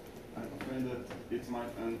 I'm afraid that it might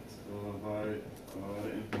end by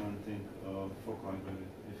re-implementing fork library,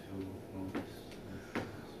 if you know this. So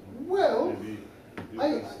well, maybe you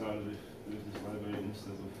can start with this library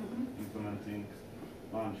instead of implementing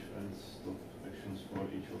launch and stop actions for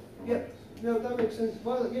each of the providers. Yeah, no, that makes sense.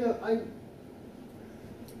 Well, you know,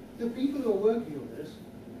 the people who are working on this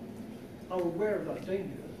are aware of that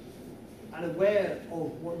danger and aware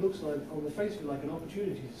of what looks like, on the face of it, like an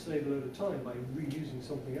opportunity to save a load of time by reusing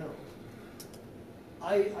something else.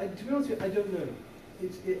 To be honest with you, I don't know.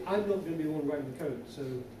 I'm not going to be the one writing the code, so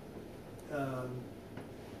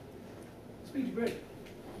speak to Greg.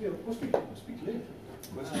 You know, or speak to Lynn.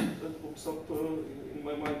 Question that pops up in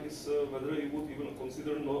my mind is whether you would even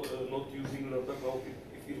consider not using Delta Cloud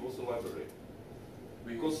if it was a library.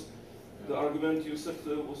 Because the argument you said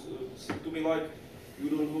seemed to me like you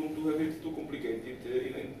don't want to have it too complicated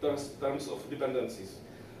in terms of dependencies.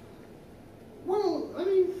 Well, I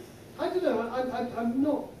mean, I don't know. I'm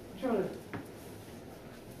not trying to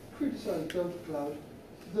criticize Delta Cloud.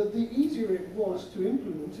 The easier it was to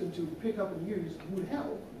implement and to pick up and use would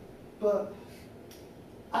help. But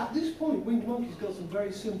at this point, Winged Monkey's got some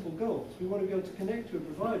very simple goals. We want to be able to connect to a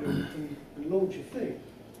provider and launch a thing.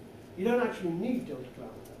 You don't actually need Delta Cloud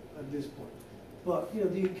at this point. But you know,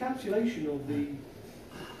 the encapsulation of the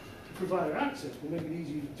provider access will make it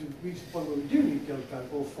easy to reach the point where we do need Delta Cloud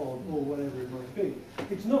or FOD or whatever it might be.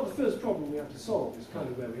 It's not the first problem we have to solve. It's kind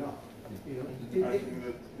of where we are. You know, I think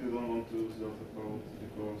that you don't want to use Delta Cloud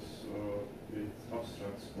because it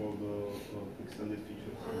abstracts all the extended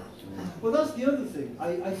features. Well, that's the other thing.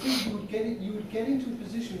 I think you would get into a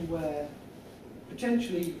position where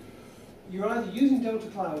potentially you're either using Delta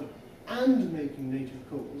Cloud and making native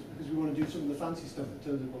calls because we want to do some of the fancy stuff that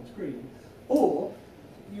turns up on screen, or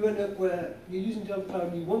you end up where you're using Delta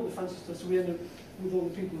Cloud and you want the fancy stuff, so we end up with all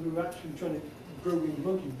the people who are actually trying to grow Winged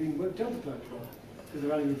Monkey being Delta Cloud from, because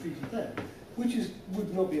they're adding a feature there, which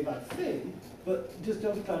would not be a bad thing, but does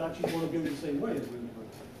Delta Cloud actually want to go the same way as Winged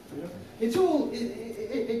Monkey? You know? It's all,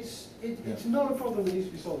 it's not a problem that needs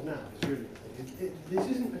to be solved now, it's really. This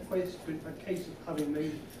isn't a case of having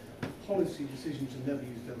made a policy decision to never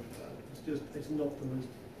use Delta Cloud. It's not the most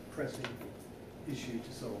pressing issue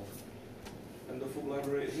to solve. And the full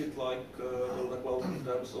library, is it like Delta Cloud in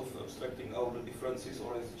terms of abstracting out the differences,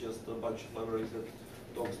 or is it just a bunch of libraries that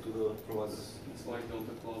talks to the providers? It's like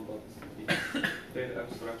Delta Cloud, but data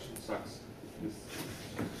abstraction sucks.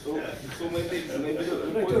 So maybe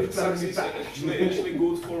the point sucks is actually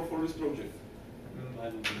good for this project. I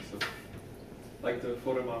don't think so. Like the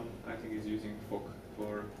Foreman, I think, is using FOC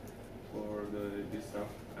for this stuff,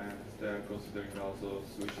 and they are considering also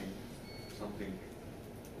switching something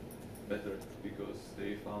better because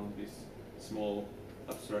they found these small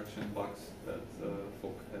abstraction bugs that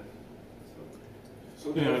FOC have.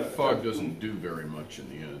 So yeah, FOG doesn't do very much in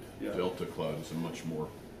the end. Yeah. Delta Cloud is a much more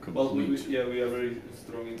complete. Well, we are very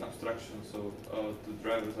strong in abstraction, so the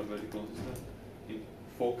drivers are very consistent. In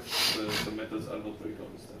FOC, the methods are not very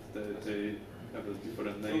consistent. They have a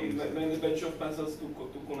different name. So mainly bunch of methods to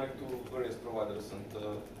connect to various providers and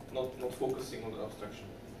not focusing on the abstraction.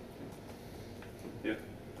 Yeah,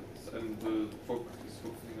 and FOC is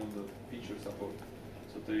focusing on the feature support,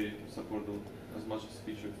 so they support as much as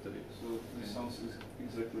features they. So this sounds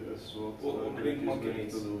exactly as what Winged Monkey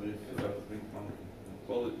to do with Winged Monkey.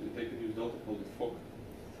 Well, they can use Delta Cloud with FOC.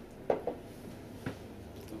 No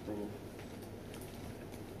problem.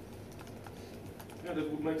 Yeah, that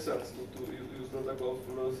would make sense to use Delta Cloud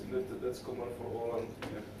for us. That's common for all. And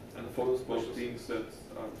yeah, and for those things that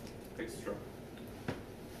are extra.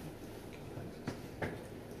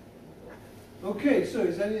 Okay, so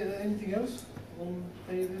is there anything else on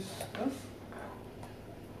any of this stuff?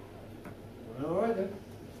 Well, all right then.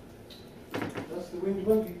 That's the Winged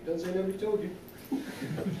Monkey. Don't say nobody told you.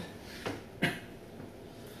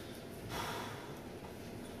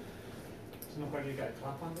 Is nobody got a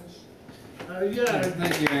clap on this? Yeah.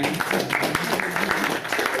 Thank you, Angus.